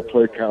a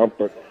play count.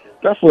 But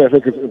definitely I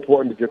think it's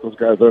important to get those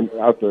guys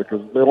out there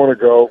because they want to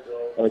go.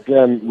 And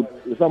again,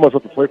 there's not much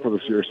left to play for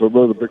this year, so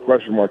really the big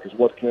question mark is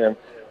what can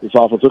this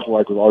offense look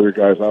like with all your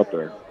guys out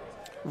there.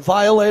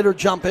 Violator,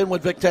 jump in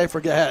with Vic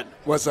Tafur. Go ahead.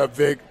 What's up,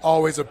 Vic?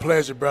 Always a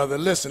pleasure, brother.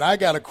 Listen, I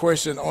got a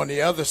question on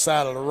the other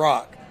side of the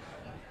rock.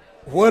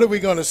 What are we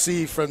going to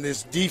see from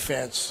this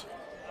defense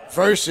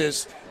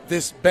versus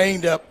this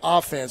banged-up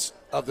offense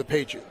of the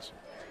Patriots?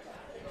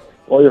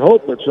 Well, you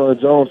hope that Chandler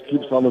Jones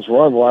keeps on this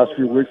run the last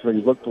few weeks, and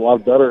he's looked a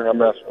lot better. I'm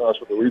not sure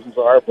what the reasons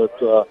are,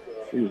 but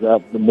he's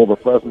had more of a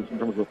presence in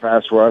terms of the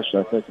pass rush.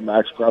 I think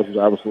Max Crosby's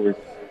obviously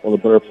one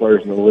of the better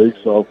players in the league,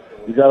 so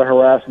you got to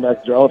harass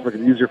Mac Jones, make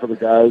it easier for the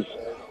guys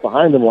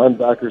behind him,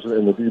 linebackers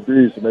and the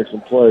DBs, to make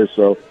some plays.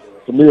 So,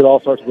 to me, it all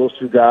starts with those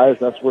two guys.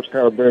 That's what's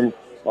kind of been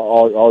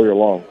all year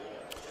long.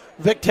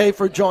 Vic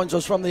Tafur joins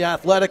us from The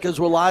Athletic as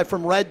we're live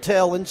from Red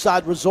Tail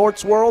Inside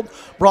Resorts World,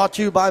 brought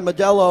to you by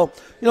Modelo.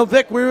 You know,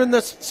 Vic, we were in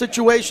this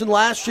situation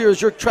last year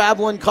as you're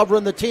traveling,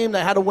 covering the team.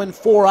 They had to win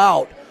 4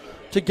 out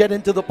to get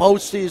into the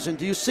postseason.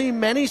 Do you see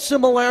many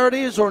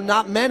similarities or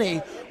not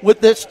many with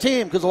this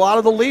team? Because a lot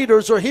of the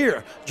leaders are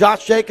here.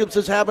 Josh Jacobs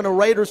is having a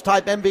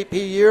Raiders-type MVP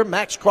year.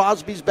 Max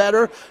Crosby's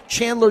better.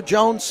 Chandler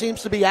Jones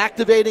seems to be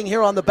activating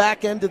here on the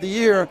back end of the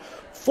year.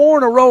 4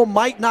 in a row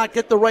might not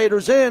get the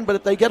Raiders in, but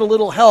if they get a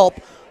little help,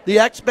 the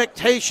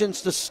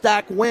expectations to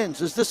stack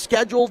wins. Is this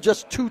schedule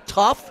just too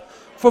tough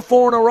for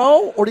 4 in a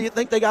row, or do you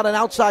think they got an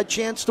outside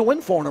chance to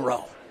win 4 in a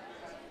row?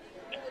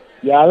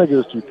 Yeah, I think it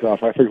is too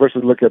tough. I think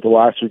especially look at the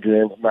last 2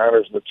 games, the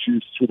Niners and the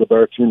Chiefs, 2 of the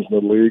better teams in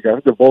the league. I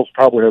think they both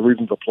probably have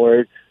reason to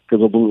play because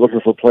they'll be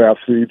looking for playoff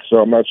seeds, so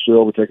I'm not sure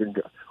they'll be taking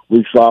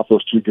weeks off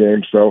those 2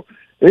 games. So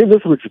I think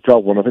this week's a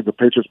tough one. I think the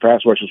Patriots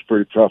pass rush is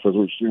pretty tough, as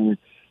we've seen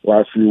the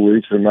last few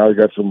weeks, and now you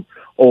got some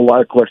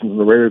O-line questions in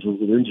the Raiders with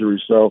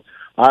injuries. So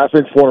I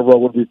think 4 in a row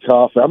would be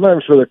tough. I'm not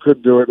even sure they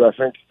could do it. I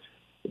think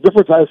the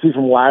difference I see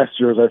from last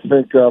year is I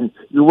think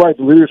you're right,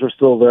 the leaders are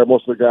still there.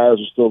 Most of the guys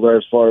are still there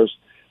as far as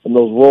in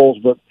those roles.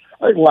 But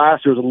I think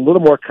last year was a little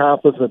more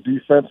confidence in the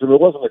defense. I mean,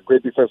 it wasn't a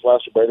great defense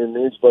last year by any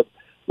means, but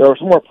there were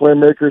some more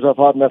playmakers, I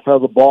thought, on that side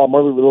of the ball.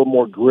 Maybe a little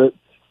more grit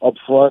up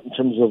front in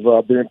terms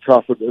of being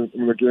tough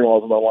in the game while I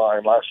was on the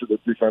line. Last year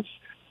the defense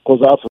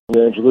closed out some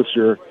games, but this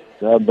year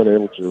they haven't been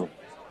able to.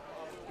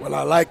 Well,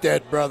 I like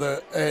that,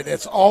 brother. And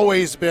it's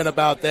always been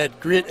about that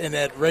grit and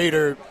that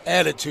Raider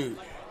attitude.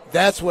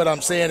 That's what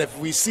I'm saying. If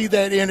we see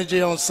that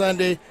energy on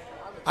Sunday,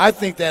 I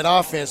think that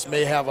offense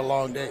may have a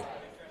long day.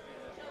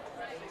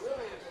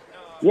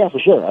 Yeah, for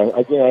sure.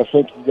 I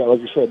think, like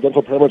you said,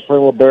 Denzel Perriman's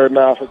playing a little better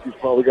now. I think he's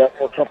probably got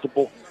more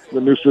comfortable in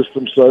the new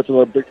system, so it's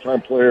another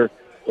big-time player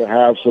to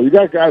have. So you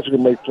got guys who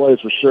can make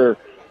plays for sure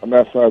on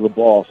that side of the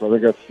ball. So I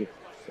think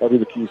that'll be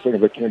the key thing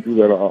if they can't do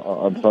that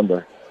on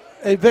Sunday.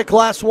 Hey, Vic,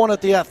 last one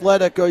at The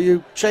Athletic. Are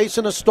you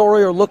chasing a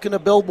story or looking to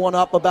build one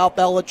up about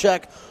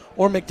Belichick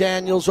or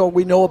McDaniels, or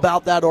we know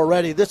about that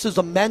already? This is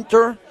a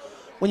mentor.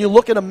 When you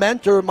look at a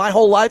mentor, my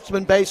whole life's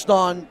been based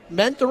on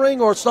mentoring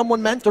or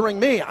someone mentoring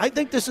me. I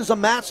think this is a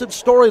massive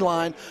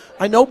storyline.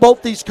 I know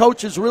both these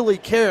coaches really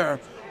care,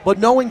 but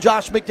knowing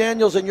Josh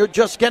McDaniels, and you're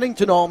just getting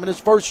to know him in his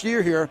first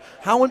year here,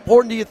 how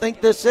important do you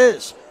think this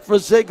is for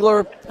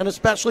Ziegler and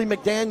especially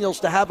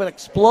McDaniels to have an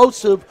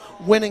explosive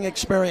winning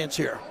experience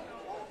here?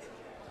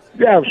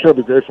 Yeah, I'm sure it'd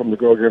be great for him to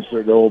go against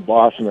the old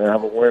boss and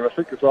have a win. I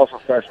think it's also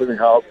fascinating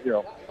how,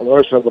 on the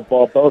other side of the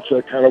ball,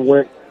 Belichick kind of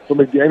went from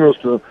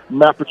McDaniels to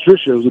Matt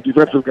Patricia, who's a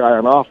defensive guy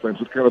on offense.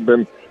 It's kind of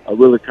been a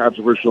really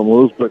controversial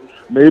move, but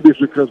maybe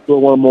it's because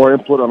Bill wanted more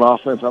input on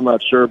offense. I'm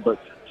not sure, but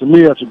to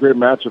me, that's a great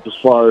matchup as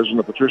far as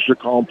Patricia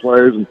calling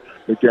plays and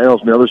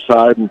McDaniels on the other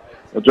side. And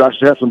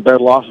Josh had some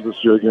bad losses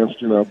this year against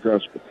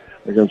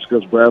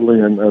Gus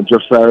Bradley and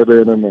Jeff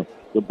Saturday, and then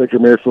the Baker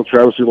Mayfield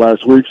travesty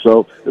last week.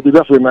 So it'd be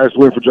definitely a nice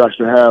win for Josh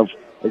to have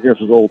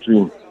against his old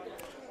team.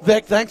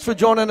 Vic, thanks for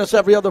joining us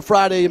every other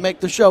Friday. You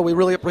make the show. We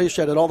really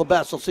appreciate it. All the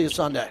best. I'll see you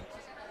Sunday.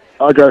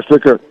 All right, guys.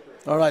 Take care.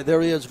 All right,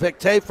 there he is, Vic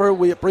Tafur.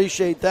 We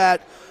appreciate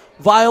that.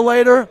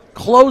 Violator,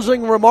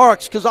 closing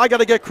remarks, because I got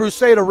to get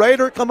Crusader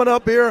Raider coming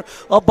up here,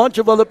 a bunch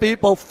of other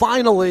people.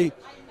 Finally,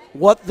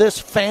 what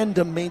this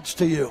fandom means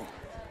to you.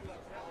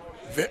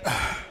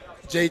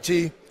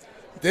 JT,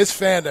 this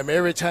fandom,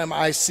 every time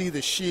I see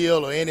the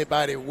Shield or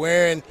anybody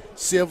wearing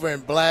silver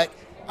and black,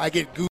 I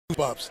get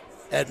goosebumps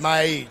at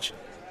my age.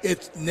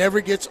 It never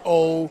gets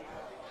old.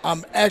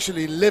 I'm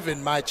actually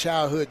living my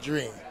childhood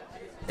dream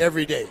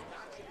every day.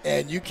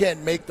 And you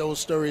can't make those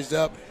stories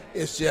up.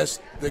 It's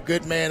just the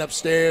good man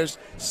upstairs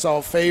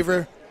saw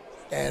favor,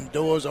 and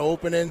doors are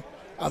opening.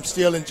 I'm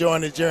still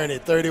enjoying the journey,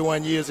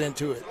 31 years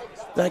into it.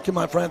 Thank you,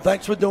 my friend.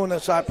 Thanks for doing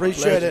this. I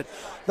appreciate it.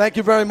 Thank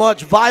you very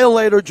much.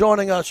 Violator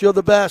joining us. You're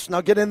the best.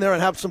 Now get in there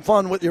and have some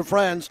fun with your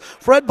friends.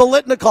 Fred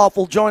Biletnikoff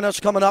will join us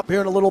coming up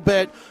here in a little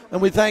bit,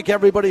 and we thank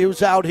everybody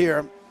who's out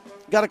here.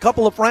 Got a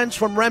couple of friends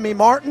from Remy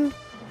Martin,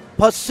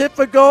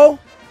 Pacifico,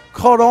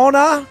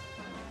 Corona,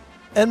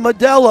 and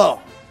Modelo.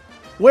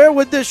 Where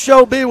would this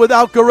show be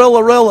without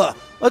Gorilla Rilla?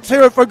 Let's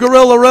hear it for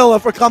Gorilla Rilla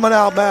for coming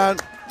out, man.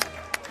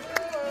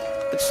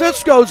 And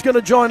Cisco's going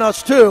to join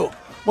us, too.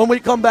 When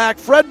we come back,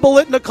 Fred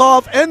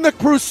Biletnikoff and the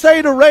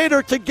Crusader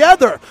Raider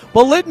together.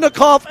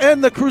 Biletnikoff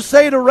and the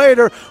Crusader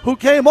Raider, who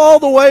came all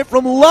the way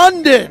from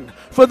London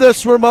for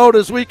this remote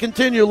as we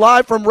continue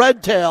live from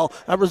Red Tail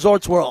at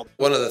Resorts World.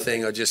 One other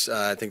thing, I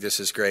think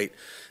this is great.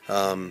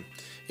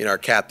 Our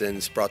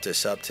captains brought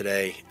this up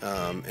today,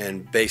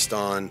 and based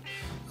on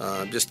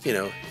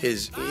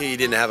he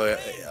didn't have a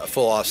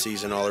full off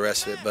season, all the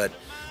rest of it, but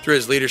through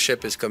his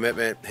leadership, his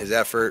commitment, his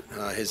effort,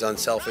 his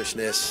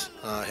unselfishness,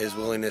 his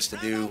willingness to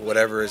do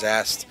whatever is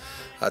asked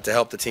to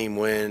help the team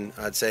win.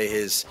 I'd say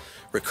his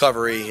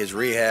recovery, his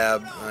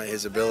rehab,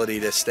 his ability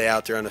to stay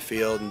out there on the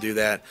field and do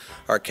that.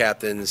 Our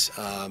captains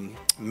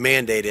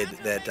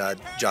mandated that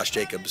Josh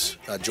Jacobs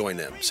join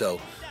them. So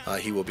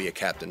he will be a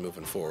captain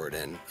moving forward,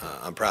 and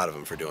I'm proud of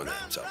him for doing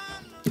that. So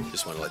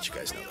just want to let you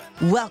guys know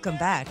that. Welcome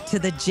back to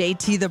the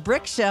JT the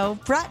Brick Show,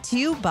 brought to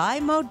you by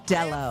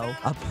Modelo,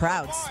 a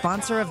proud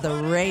sponsor of the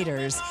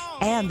Raiders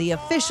and the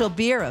official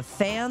beer of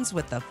fans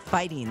with the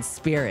fighting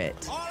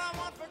spirit.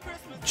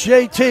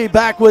 JT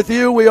back with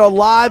you. We are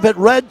live at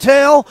Red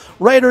Tail.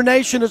 Raider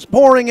Nation is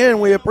pouring in.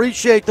 We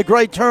appreciate the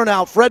great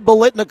turnout. Fred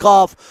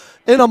Biletnikoff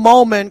in a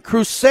moment.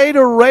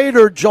 Crusader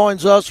Raider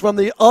joins us from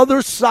the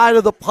other side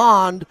of the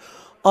pond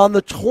on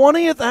the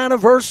 20th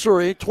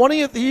anniversary,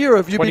 20th year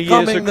of you 20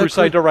 becoming years of the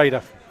Crusader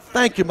Raider.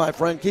 Thank you, my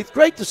friend Keith.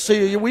 Great to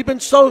see you. We've been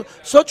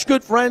such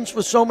good friends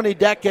for so many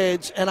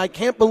decades, and I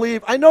can't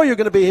believe, I know you're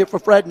going to be here for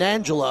Fred and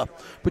Angela,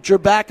 but you're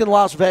back in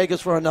Las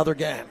Vegas for another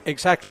game.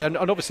 Exactly, and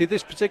obviously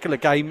this particular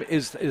game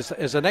is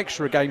an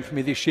extra game for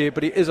me this year,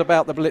 but it is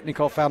about the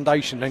Biletnikoff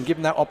Foundation and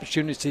giving that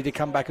opportunity to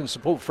come back and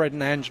support Fred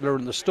and Angela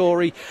and the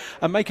story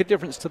and make a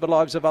difference to the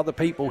lives of other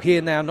people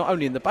here now, not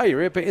only in the Bay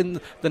Area, but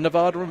in the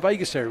Nevada and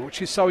Vegas area,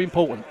 which is so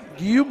important.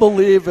 Do you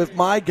believe if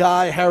my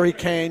guy, Harry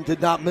Kane, did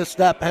not miss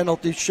that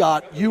penalty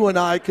shot, you and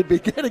I could be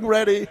getting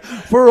ready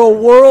for a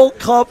World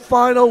Cup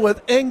final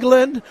with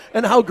England,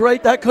 and how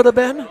great that could have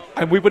been?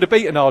 And we would have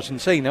beaten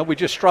Argentina. We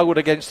just struggled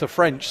against the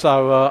French.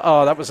 So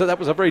that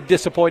was a very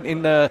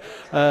disappointing day.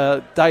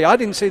 I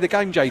didn't see the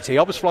game, JT.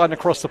 I was flying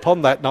across the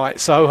pond that night,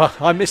 so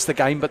I missed the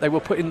game, but they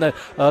were putting the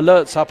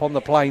alerts up on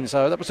the plane.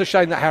 So that was a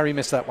shame that Harry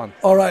missed that one.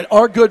 All right,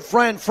 our good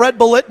friend Fred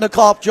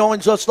Biletnikoff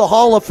joins us, the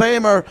Hall of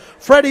Famer.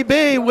 Freddie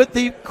B with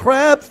the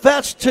Crab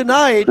Fest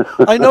tonight.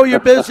 I know you're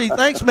busy.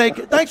 Thanks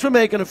for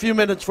making a few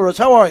minutes for us.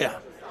 How are you?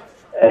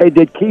 Hey,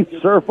 did Keith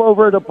surf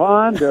over the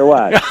pond or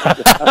what? I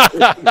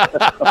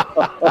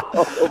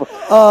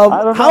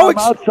don't know. I'm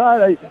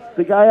outside.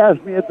 The guy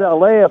asked me at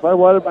L.A. if I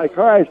wanted my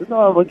car. I said, no,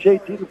 I'm on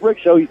JT the Brick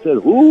Show. He said,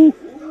 who?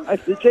 I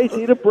said,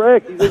 JT the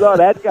Brick. He said, oh,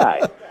 that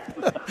guy.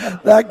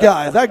 That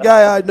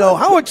guy I know.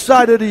 How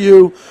excited are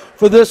you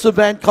for this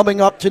event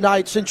coming up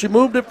tonight, since you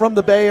moved it from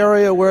the Bay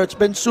Area where it's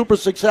been super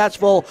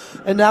successful,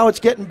 and now it's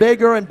getting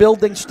bigger and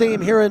building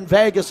steam here in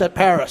Vegas at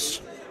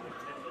Paris?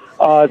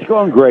 It's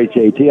going great,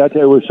 JT. I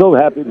tell you, we're so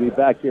happy to be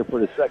back here for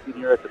the second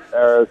year at the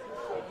Paris.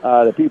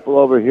 The people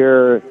over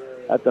here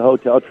at the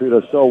hotel treat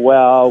us so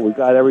well. We've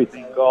got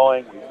everything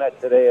going. We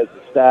met today as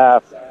a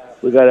staff.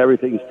 We got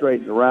everything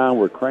straightened around.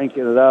 We're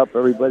cranking it up.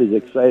 Everybody's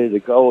excited to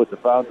go with the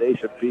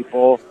foundation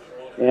people.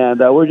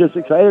 And we're just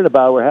excited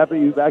about it. We're happy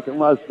to be back in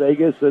Las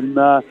Vegas. And,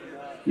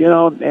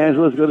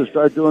 Angela's going to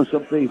start doing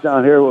some things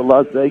down here with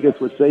Las Vegas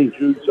with St.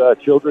 Jude's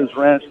Children's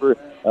Ranch for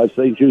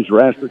St. Jude's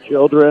Ranch for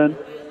Children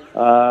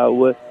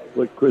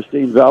with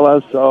Christine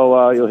Vela.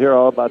 So you'll hear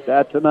all about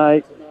that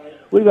tonight.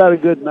 We got a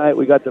good night.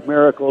 We got the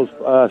Miracles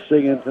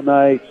singing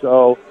tonight.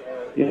 So,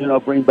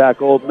 bring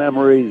back old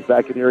memories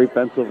back in Erie,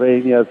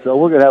 Pennsylvania. So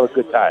we're going to have a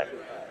good time.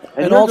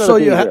 And also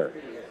you have...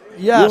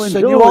 Yes,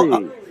 and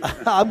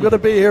I'm going to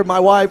be here. My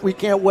wife, we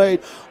can't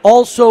wait.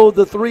 Also,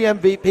 the 3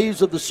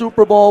 MVPs of the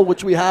Super Bowl,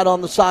 which we had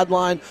on the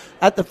sideline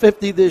at the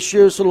 50 this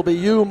year. So it'll be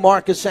you,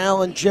 Marcus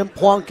Allen, Jim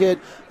Plunkett,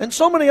 and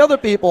so many other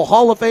people.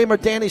 Hall of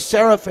Famer Danny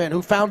Serafin,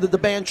 who founded the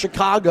band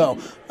Chicago.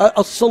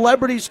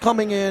 Celebrities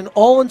coming in,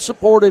 all in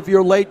support of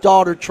your late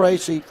daughter,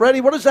 Tracy.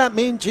 Freddie, what does that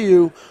mean to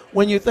you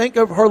when you think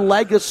of her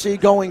legacy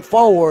going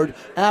forward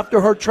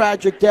after her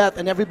tragic death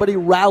and everybody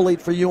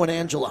rallied for you and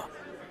Angela?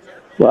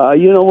 Well,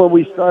 when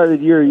we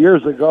started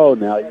years ago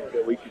now,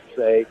 we could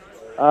say,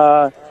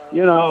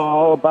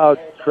 all about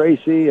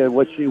Tracy and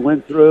what she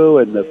went through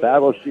and the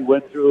battle she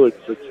went through and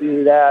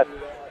succeeded at.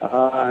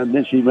 And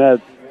then she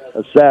met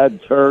a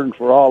sad turn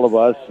for all of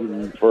us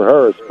and for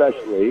her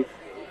especially.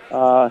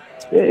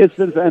 It's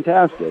been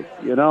fantastic.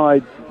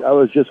 I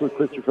was just with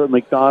Christopher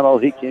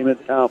McDonald. He came in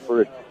town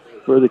for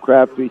the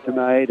crab feed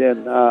tonight.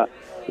 And,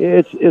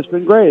 it's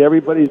been great.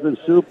 Everybody's been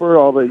super.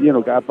 All the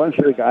got a bunch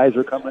of the guys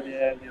are coming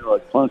in.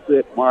 Like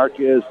Plunkett,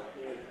 Marcus,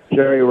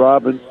 Jerry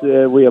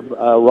Robinson. We have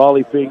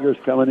Raleigh Fingers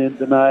coming in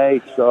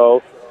tonight.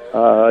 So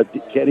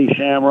Kenny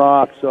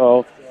Shamrock.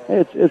 So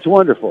it's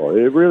wonderful.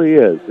 It really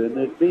is, and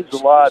it means a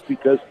lot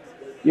because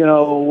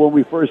when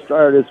we first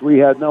started, we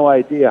had no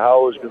idea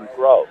how it was going to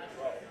grow.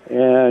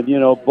 And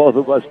both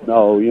of us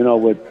know.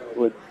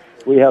 When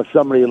we have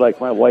somebody like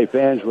my wife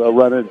Angela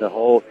running the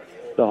whole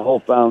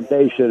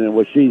foundation and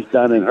what she's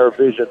done and her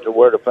vision to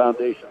where the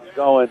foundation's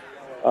going,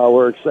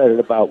 we're excited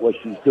about what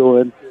she's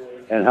doing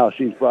and how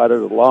she's brought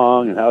it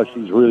along and how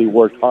she's really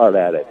worked hard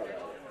at it.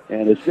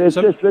 And it's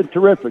just been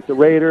terrific. The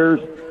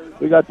Raiders,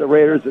 we got the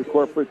Raiders as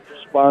corporate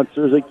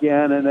sponsors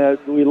again, and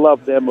we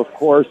love them, of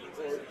course.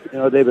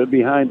 They've been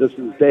behind us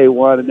since day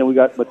one, and then we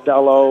got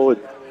Modelo,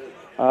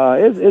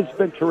 and it's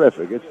been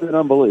terrific. It's been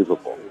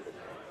unbelievable.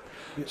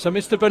 So,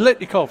 Mr.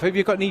 Biletnikoff, have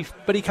you got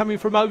anybody coming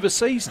from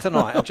overseas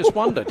tonight? I just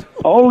wondered.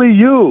 Only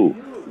you.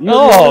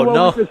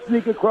 No. To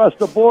sneak across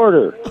the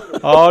border.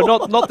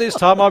 Oh, not this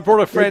time. I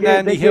brought a friend,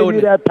 Andy Hill. They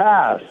gave you that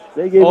pass.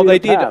 They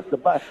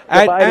did. Pass.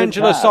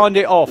 Angela signed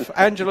it off.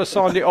 Angela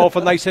signed it off,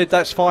 and they said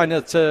that's fine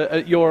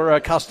at your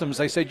customs.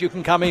 They said you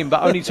can come in,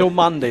 but only till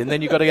Monday, and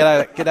then you've got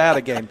to get out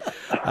again.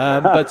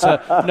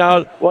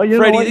 No, well,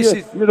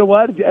 Freddie, you know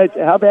what?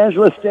 Have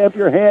Angela stamp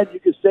your hand. You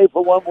can stay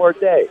for one more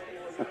day.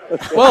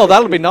 Well,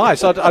 that'll be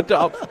nice.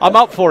 I'm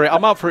up for it.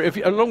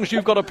 As long as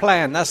you've got a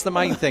plan, that's the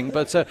main thing.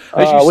 But as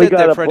you said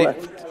there, Freddie,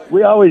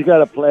 we always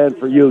got a plan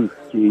for you,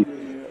 Keith.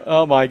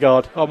 Oh my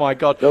God!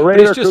 The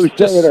Raider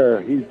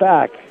Crusader, he's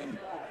back.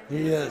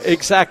 He is.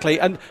 Exactly.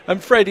 And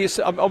Freddie,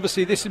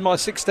 obviously this is my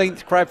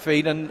 16th crab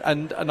feed, and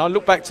I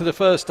look back to the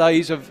first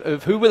days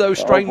of who were those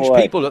strange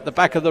people at the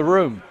back of the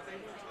room.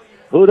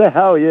 Who the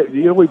hell?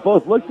 We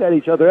both looked at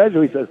each other and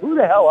we said, who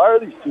the hell are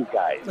these two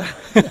guys?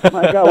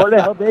 My God, where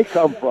the hell they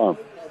come from?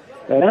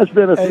 And that's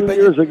been a few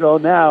years ago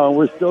now, and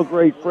we're still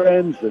great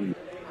friends. And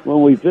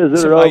when we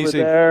visited over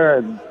there,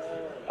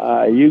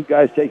 and you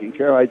guys taking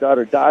care of my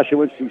daughter Dasha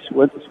when she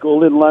went to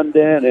school in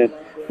London, and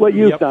what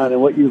you've done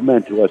and what you've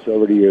meant to us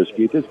over the years,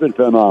 Keith, it's been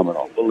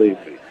phenomenal.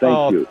 Believe me.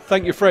 Thank you.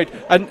 Thank you, Fred.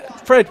 And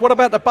Fred, what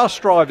about the bus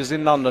drivers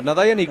in London? Are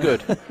they any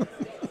good?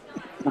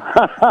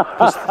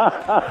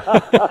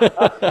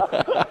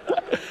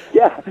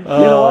 Yeah, you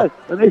know what?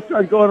 When they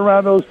start going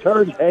around those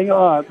turns, hang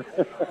on.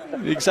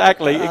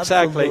 Exactly.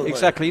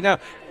 Now,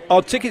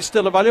 are tickets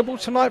still available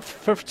tonight,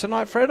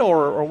 Fred,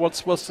 or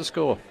what's the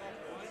score?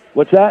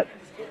 What's that?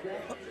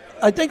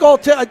 I think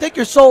I think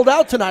you're sold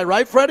out tonight,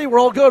 right, Freddie? We're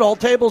all good. All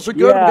tables are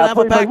good. Yeah,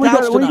 We're going to have a packed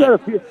house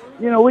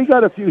tonight. We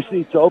got a few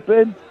seats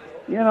open.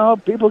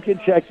 People can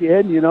check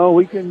in.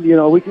 We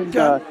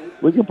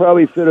can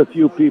probably fit a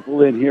few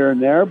people in here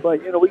and there,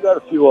 but we got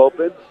a few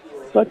open.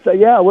 But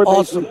we're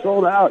basically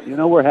sold out.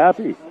 We're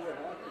happy.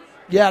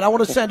 Yeah, and I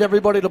want to send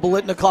everybody to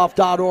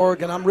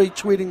Biletnikoff.org, and I'm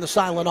retweeting the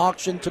silent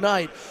auction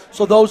tonight.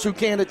 So those who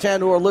can't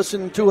attend or are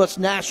listening to us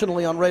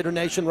nationally on Raider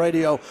Nation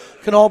Radio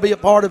can all be a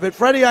part of it.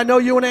 Freddie, I know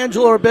you and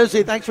Angela are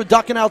busy. Thanks for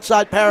ducking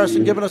outside Paris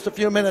and giving us a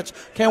few minutes.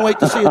 Can't wait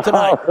to see you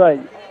tonight. All right.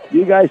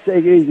 You guys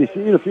take it easy. See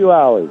you in a few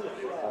hours.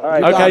 All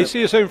right. Okay, see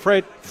you soon,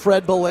 Fred.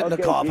 Fred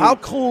Biletnikoff. How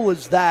cool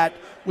is that?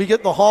 We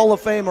get the Hall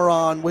of Famer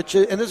on,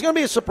 and there's going to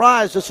be a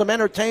surprise. There's some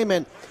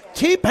entertainment.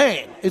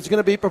 T-Pain is going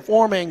to be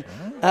performing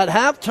at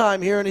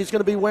halftime here, and he's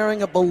going to be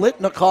wearing a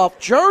Biletnikoff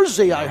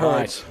jersey, I heard.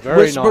 Nice. Very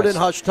whispered nice. in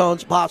hushed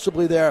tones,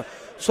 possibly there.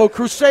 So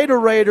Crusader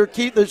Raider,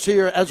 Keith is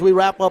here as we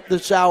wrap up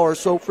this hour.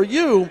 So for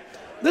you,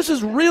 this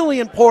is really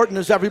important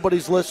as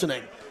everybody's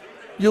listening.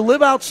 You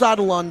live outside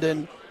of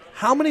London.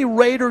 How many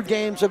Raider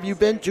games have you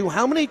been to?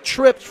 How many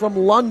trips from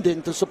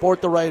London to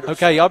support the Raiders?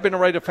 Okay, I've been a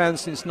Raider fan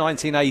since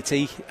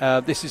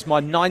 1980. This is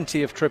my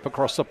 90th trip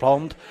across the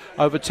pond.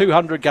 Over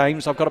 200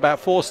 games. I've got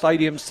about 4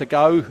 stadiums to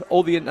go,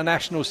 all the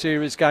international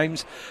series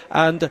games.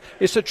 And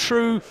it's a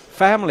true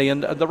family,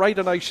 and the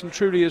Raider Nation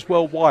truly is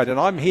worldwide. And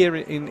I'm here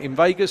in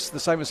Vegas, the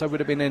same as I would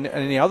have been in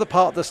any other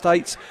part of the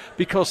States,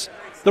 because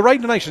the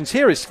Raider Nation's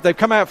here. They've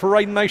come out for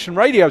Raider Nation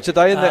Radio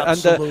today, and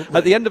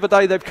at the end of the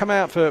day, they've come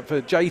out for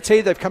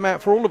JT. They've come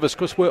out for all of us,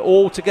 because we're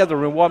all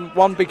together in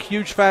one big,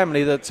 huge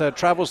family that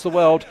travels the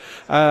world.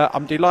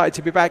 I'm delighted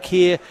to be back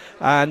here,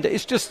 and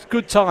it's just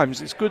good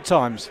times. It's good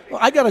times. Well,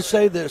 I got to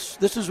say this.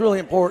 This is really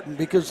important,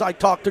 because I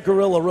talked to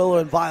Gorilla Rilla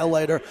and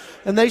Violator,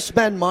 and they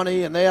spend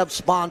money, and they have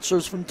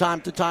sponsors from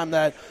time to time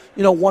that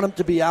want them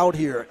to be out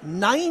here.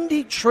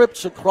 90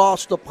 trips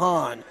across the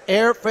pond,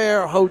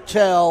 airfare,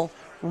 hotel,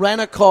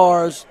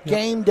 rent-a-cars,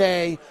 game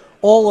day,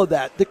 all of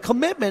that. The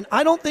commitment,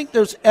 I don't think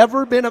there's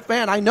ever been a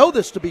fan. I know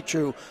this to be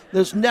true.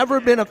 There's never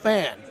been a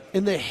fan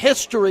in the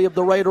history of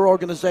the Raider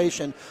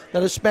organization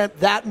that has spent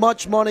that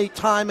much money,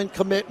 time, and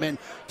commitment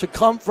to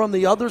come from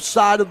the other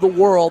side of the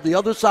world, the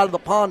other side of the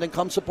pond, and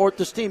come support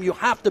this team. You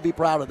have to be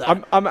proud of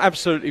that. I'm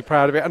absolutely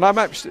proud of it, and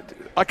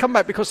I come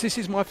back because this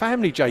is my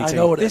family, JT. I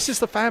know it this is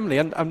the family,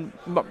 and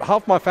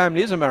half my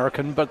family is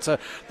American, but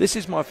this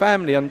is my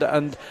family,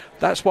 and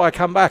that's why I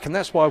come back, and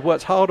that's why I've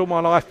worked hard all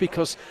my life,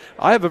 because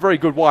I have a very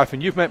good wife,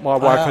 and you've met my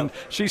wife, and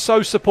she's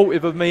so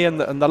supportive of me and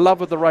the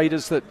love of the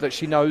Raiders that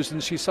she knows,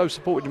 and she's so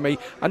supportive of me.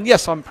 And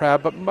yes, I'm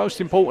proud, but most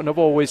important of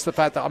all is the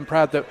fact that I'm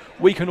proud that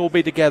we can all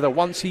be together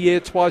once a year,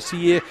 twice a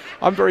year.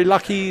 I'm very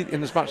lucky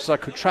in as much as I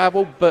could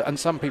travel, and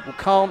some people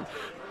can't,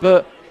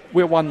 but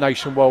we're one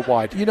nation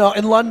worldwide. You know,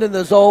 in London,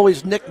 there's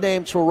always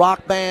nicknames for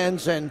rock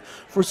bands and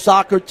for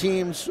soccer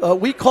teams.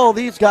 We call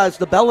these guys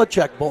the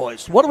Belichick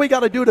boys. What do we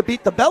got to do to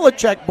beat the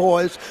Belichick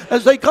boys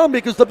as they come?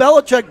 Because the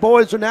Belichick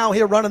boys are now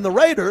here running the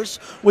Raiders,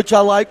 which I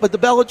like, but the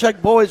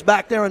Belichick boys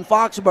back there in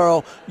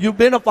Foxborough, you've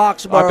been to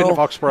Foxborough. I've been to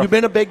Foxborough. You've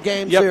been to big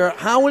games here.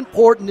 How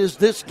important is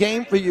this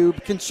game for you,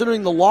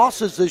 considering the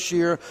losses this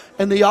year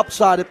and the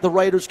upside if the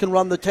Raiders can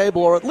run the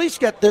table, or at least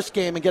get this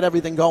game and get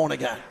everything going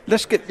again?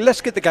 Let's get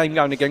the game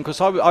going again, because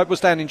I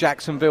was down in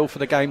Jacksonville for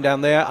the game down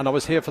there, and I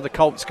was here for the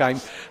Colts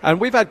game. And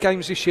we've had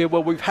games this year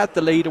where we've had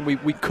the lead, and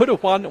we could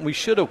have won, and we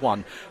should have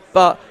won.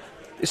 But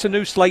it's a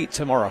new slate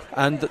tomorrow,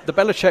 and the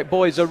Belichick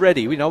boys are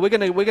ready. You know, we're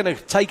going to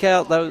take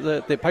out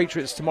the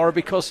Patriots tomorrow,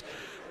 because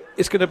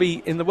it's going to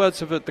be, in the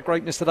words of the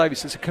great Mr.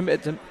 Davis, it's a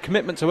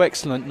commitment to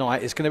excellent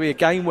night. It's going to be a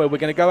game where we're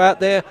going to go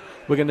out there,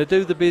 we're going to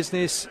do the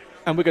business,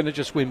 and we're going to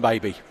just win,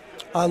 baby.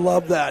 I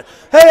love that.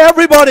 Hey,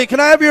 everybody,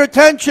 can I have your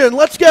attention?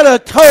 Let's get a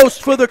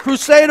toast for the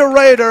Crusader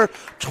Raider.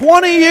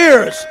 20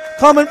 years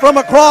coming from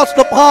across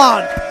the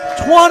pond.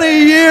 20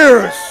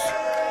 years.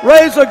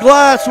 Raise a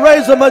glass,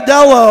 raise a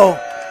Modelo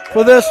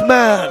for this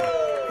man.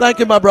 Thank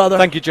you, my brother.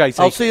 Thank you, JT.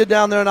 I'll see you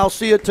down there, and I'll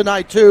see you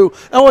tonight, too.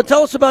 And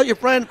tell us about your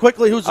friend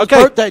quickly, who's his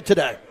birthday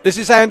today. This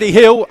is Andy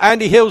Hill.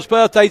 Andy Hill's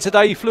birthday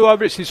today. He flew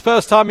over. It's his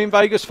first time in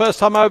Vegas, first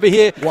time over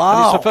here. Wow.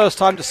 And it's the first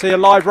time to see a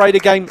live Raider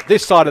game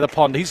this side of the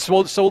pond. He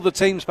saw the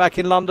teams back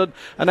in London,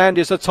 and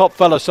Andy's a top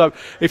fella. So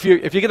if you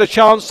get a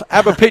chance,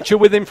 have a picture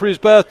with him for his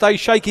birthday,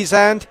 shake his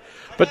hand,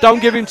 but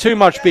don't give him too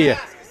much beer.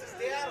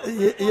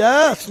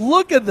 Yes,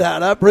 look at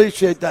that. I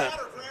appreciate that.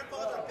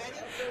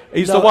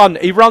 He's the one.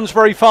 He runs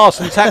very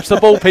fast and taps the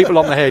ball people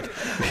on the head.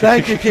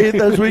 Thank you, Keith,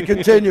 as we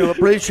continue.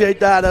 Appreciate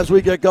that as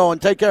we get going.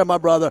 Take care, my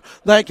brother.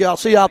 Thank you. I'll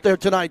see you out there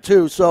tonight,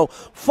 too. So,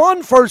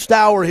 fun first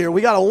hour here.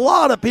 We got a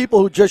lot of people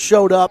who just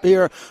showed up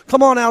here.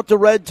 Come on out to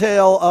Red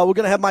Tail. We're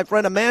going to have my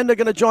friend Amanda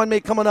going to join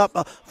me coming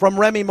up from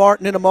Remy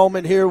Martin in a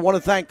moment here. Want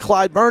to thank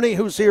Clyde Burney,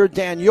 who's here,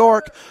 Dan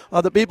York,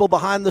 the people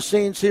behind the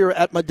scenes here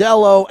at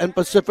Modelo and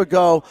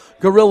Pacifico,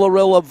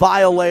 Gorilla,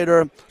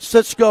 Violator,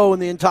 Cisco,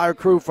 and the entire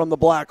crew from the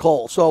Black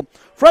Hole. So,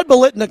 Fred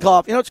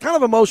Biletnikoff, it's kind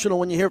of emotional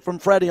when you hear from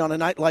Freddie on a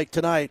night like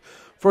tonight.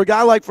 For a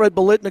guy like Fred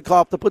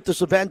Biletnikoff to put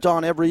this event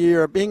on every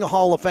year, being a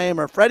Hall of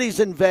Famer,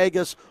 Freddie's in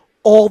Vegas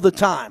all the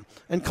time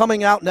and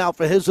coming out now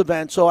for his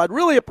event. So I'd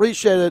really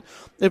appreciate it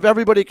if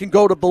everybody can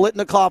go to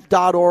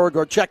biletnikoff.org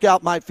or check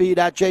out my feed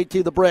at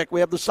JT the Brick. We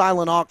have the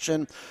silent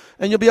auction,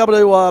 and you'll be able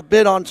to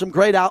bid on some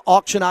great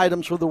auction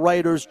items for the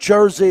Raiders,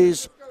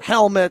 jerseys,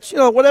 helmets,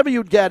 whatever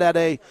you'd get at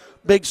a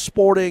big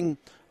sporting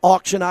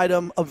auction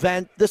item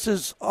event. This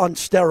is on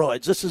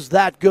steroids. This is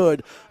that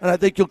good, and I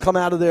think you'll come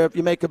out of there if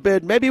you make a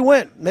bid. Maybe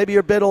win. Maybe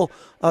your bid will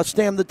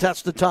stand the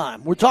test of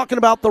time. We're talking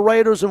about the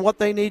Raiders and what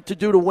they need to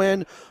do to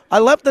win. I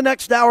left the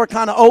next hour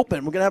kind of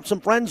open. We're going to have some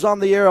friends on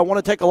the air. I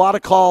want to take a lot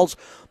of calls,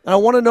 and I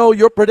want to know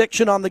your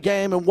prediction on the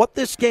game and what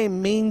this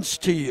game means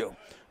to you.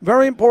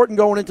 Very important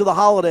going into the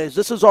holidays.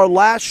 This is our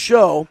last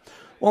show.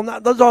 Well,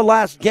 this is our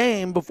last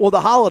game before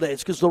the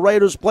holidays because the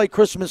Raiders play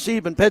Christmas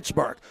Eve in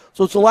Pittsburgh.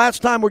 So it's the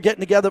last time we're getting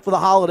together for the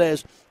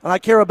holidays, and I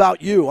care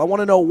about you. I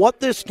want to know what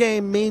this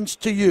game means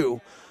to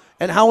you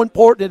and how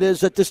important it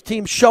is that this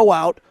team show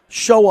up,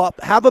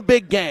 have a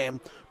big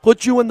game,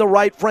 put you in the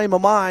right frame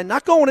of mind,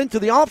 not going into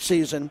the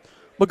offseason,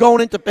 but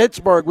going into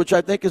Pittsburgh, which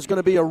I think is going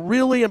to be a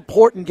really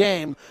important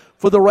game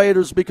for the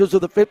Raiders because of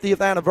the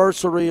 50th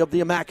anniversary of the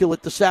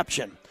Immaculate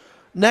Deception.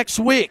 Next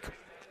week,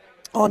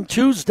 on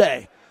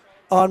Tuesday,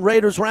 on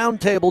Raiders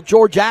Roundtable,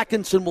 George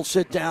Atkinson will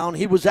sit down.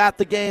 He was at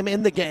the game,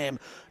 in the game,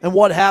 and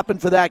what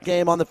happened for that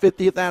game on the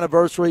 50th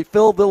anniversary.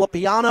 Phil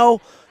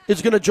Villapiano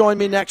is going to join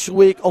me next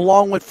week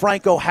along with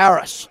Franco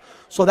Harris.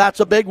 So that's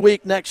a big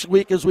week next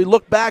week as we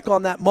look back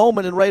on that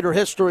moment in Raider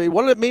history.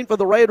 What did it mean for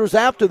the Raiders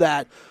after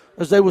that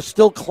as they were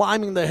still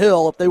climbing the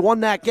hill? If they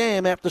won that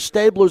game after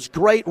Stabler's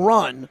great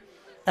run,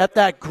 at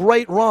that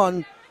great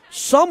run,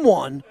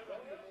 someone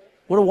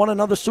would have won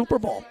another Super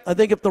Bowl. I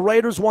think if the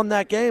Raiders won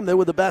that game, they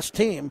were the best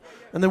team,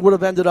 and they would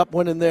have ended up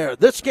winning there.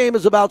 This game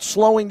is about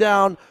slowing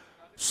down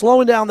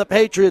the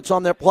Patriots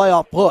on their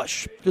playoff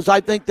push because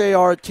I think they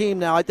are a team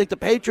now. I think the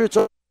Patriots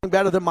are playing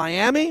better than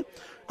Miami.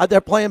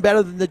 They're playing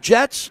better than the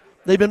Jets.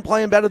 They've been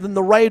playing better than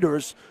the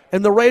Raiders,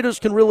 and the Raiders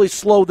can really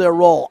slow their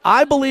roll.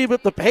 I believe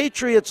if the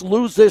Patriots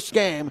lose this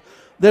game,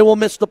 they will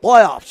miss the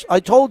playoffs. I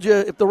told you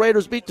if the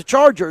Raiders beat the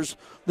Chargers,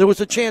 there was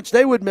a chance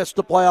they would miss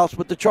the playoffs,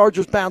 but the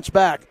Chargers bounced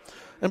back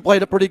and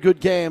played a pretty good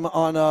game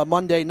on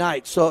Sunday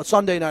night. So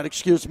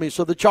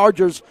the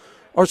Chargers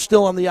are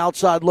still on the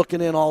outside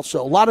looking in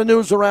also. A lot of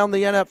news around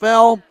the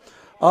NFL.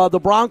 The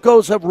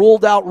Broncos have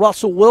ruled out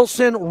Russell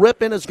Wilson.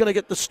 Rippon is going to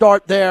get the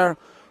start there.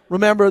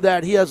 Remember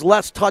that he has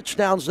less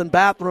touchdowns than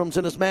bathrooms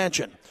in his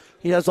mansion.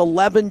 He has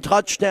 11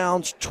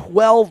 touchdowns,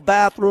 12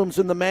 bathrooms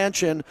in the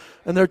mansion,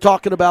 and they're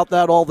talking about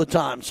that all the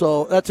time.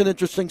 So that's an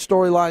interesting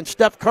storyline.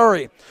 Steph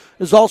Curry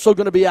is also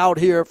going to be out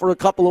here for a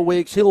couple of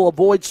weeks. He'll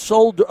avoid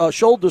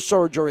shoulder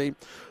surgery.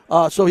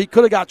 So he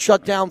could have got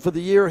shut down for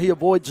the year. He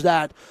avoids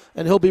that,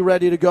 and he'll be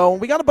ready to go.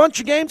 And we got a bunch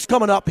of games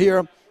coming up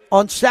here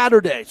on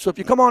Saturday. So if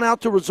you come on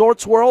out to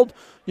Resorts World,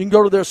 you can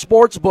go to their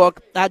sports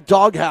book at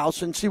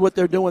Doghouse and see what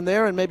they're doing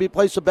there and maybe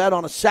place a bet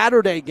on a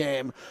Saturday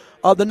game.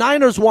 The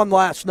Niners won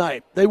last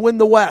night. They win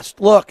the West.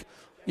 Look,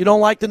 you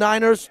don't like the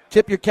Niners?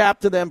 Tip your cap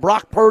to them.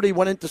 Brock Purdy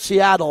went into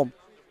Seattle.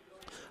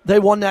 They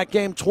won that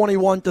game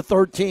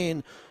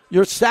 21-13.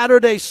 Your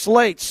Saturday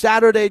slate,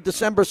 Saturday,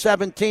 December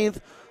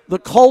 17th, the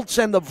Colts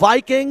and the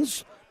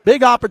Vikings.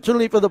 Big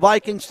opportunity for the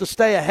Vikings to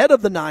stay ahead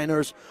of the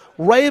Niners.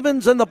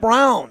 Ravens and the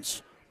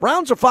Browns.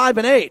 Browns are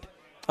 5-8.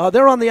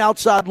 They're on the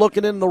outside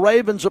looking in. The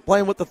Ravens are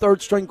playing with the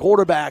third-string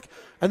quarterback.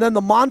 And then the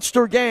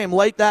monster game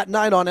late that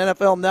night on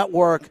NFL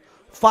Network,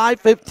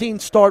 5:15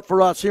 start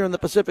for us here in the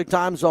Pacific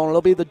time zone.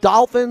 It'll be the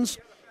Dolphins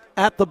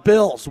at the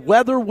Bills.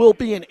 Weather will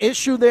be an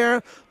issue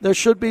there. There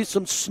should be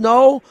some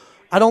snow.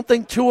 I don't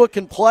think Tua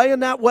can play in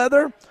that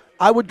weather.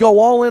 I would go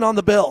all in on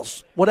the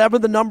Bills. Whatever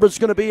the number's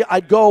going to be,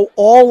 I'd go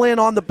all in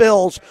on the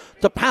Bills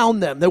to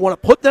pound them. They want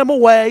to put them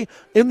away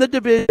in the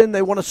division.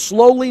 They want to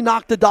slowly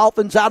knock the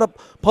Dolphins out of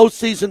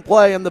postseason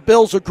play, and the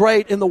Bills are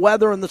great in the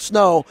weather and the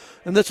snow,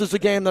 and this is a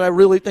game that I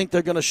really think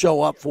they're going to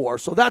show up for.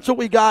 So that's what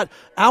we got.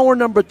 Hour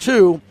number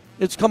 2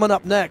 is coming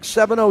up next,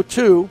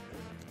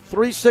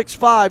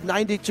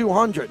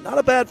 702-365-9200. Not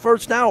a bad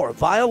first hour.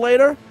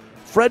 Violator,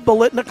 Fred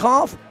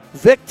Biletnikoff,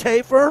 Vic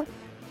Tafer,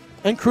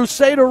 and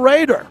Crusader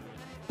Raider.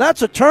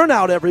 That's a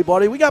turnout,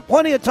 everybody. We got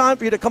plenty of time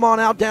for you to come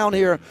on out down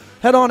here.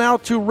 Head on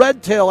out to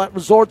Red Tail at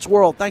Resorts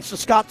World. Thanks to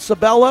Scott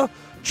Sabella,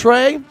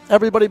 Trey,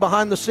 everybody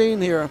behind the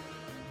scene here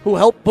who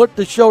helped put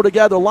the show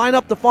together. Line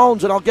up the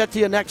phones, and I'll get to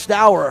you next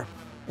hour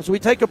as we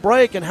take a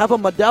break and have a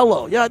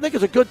Modelo. Yeah, I think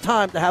it's a good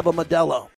time to have a Modelo.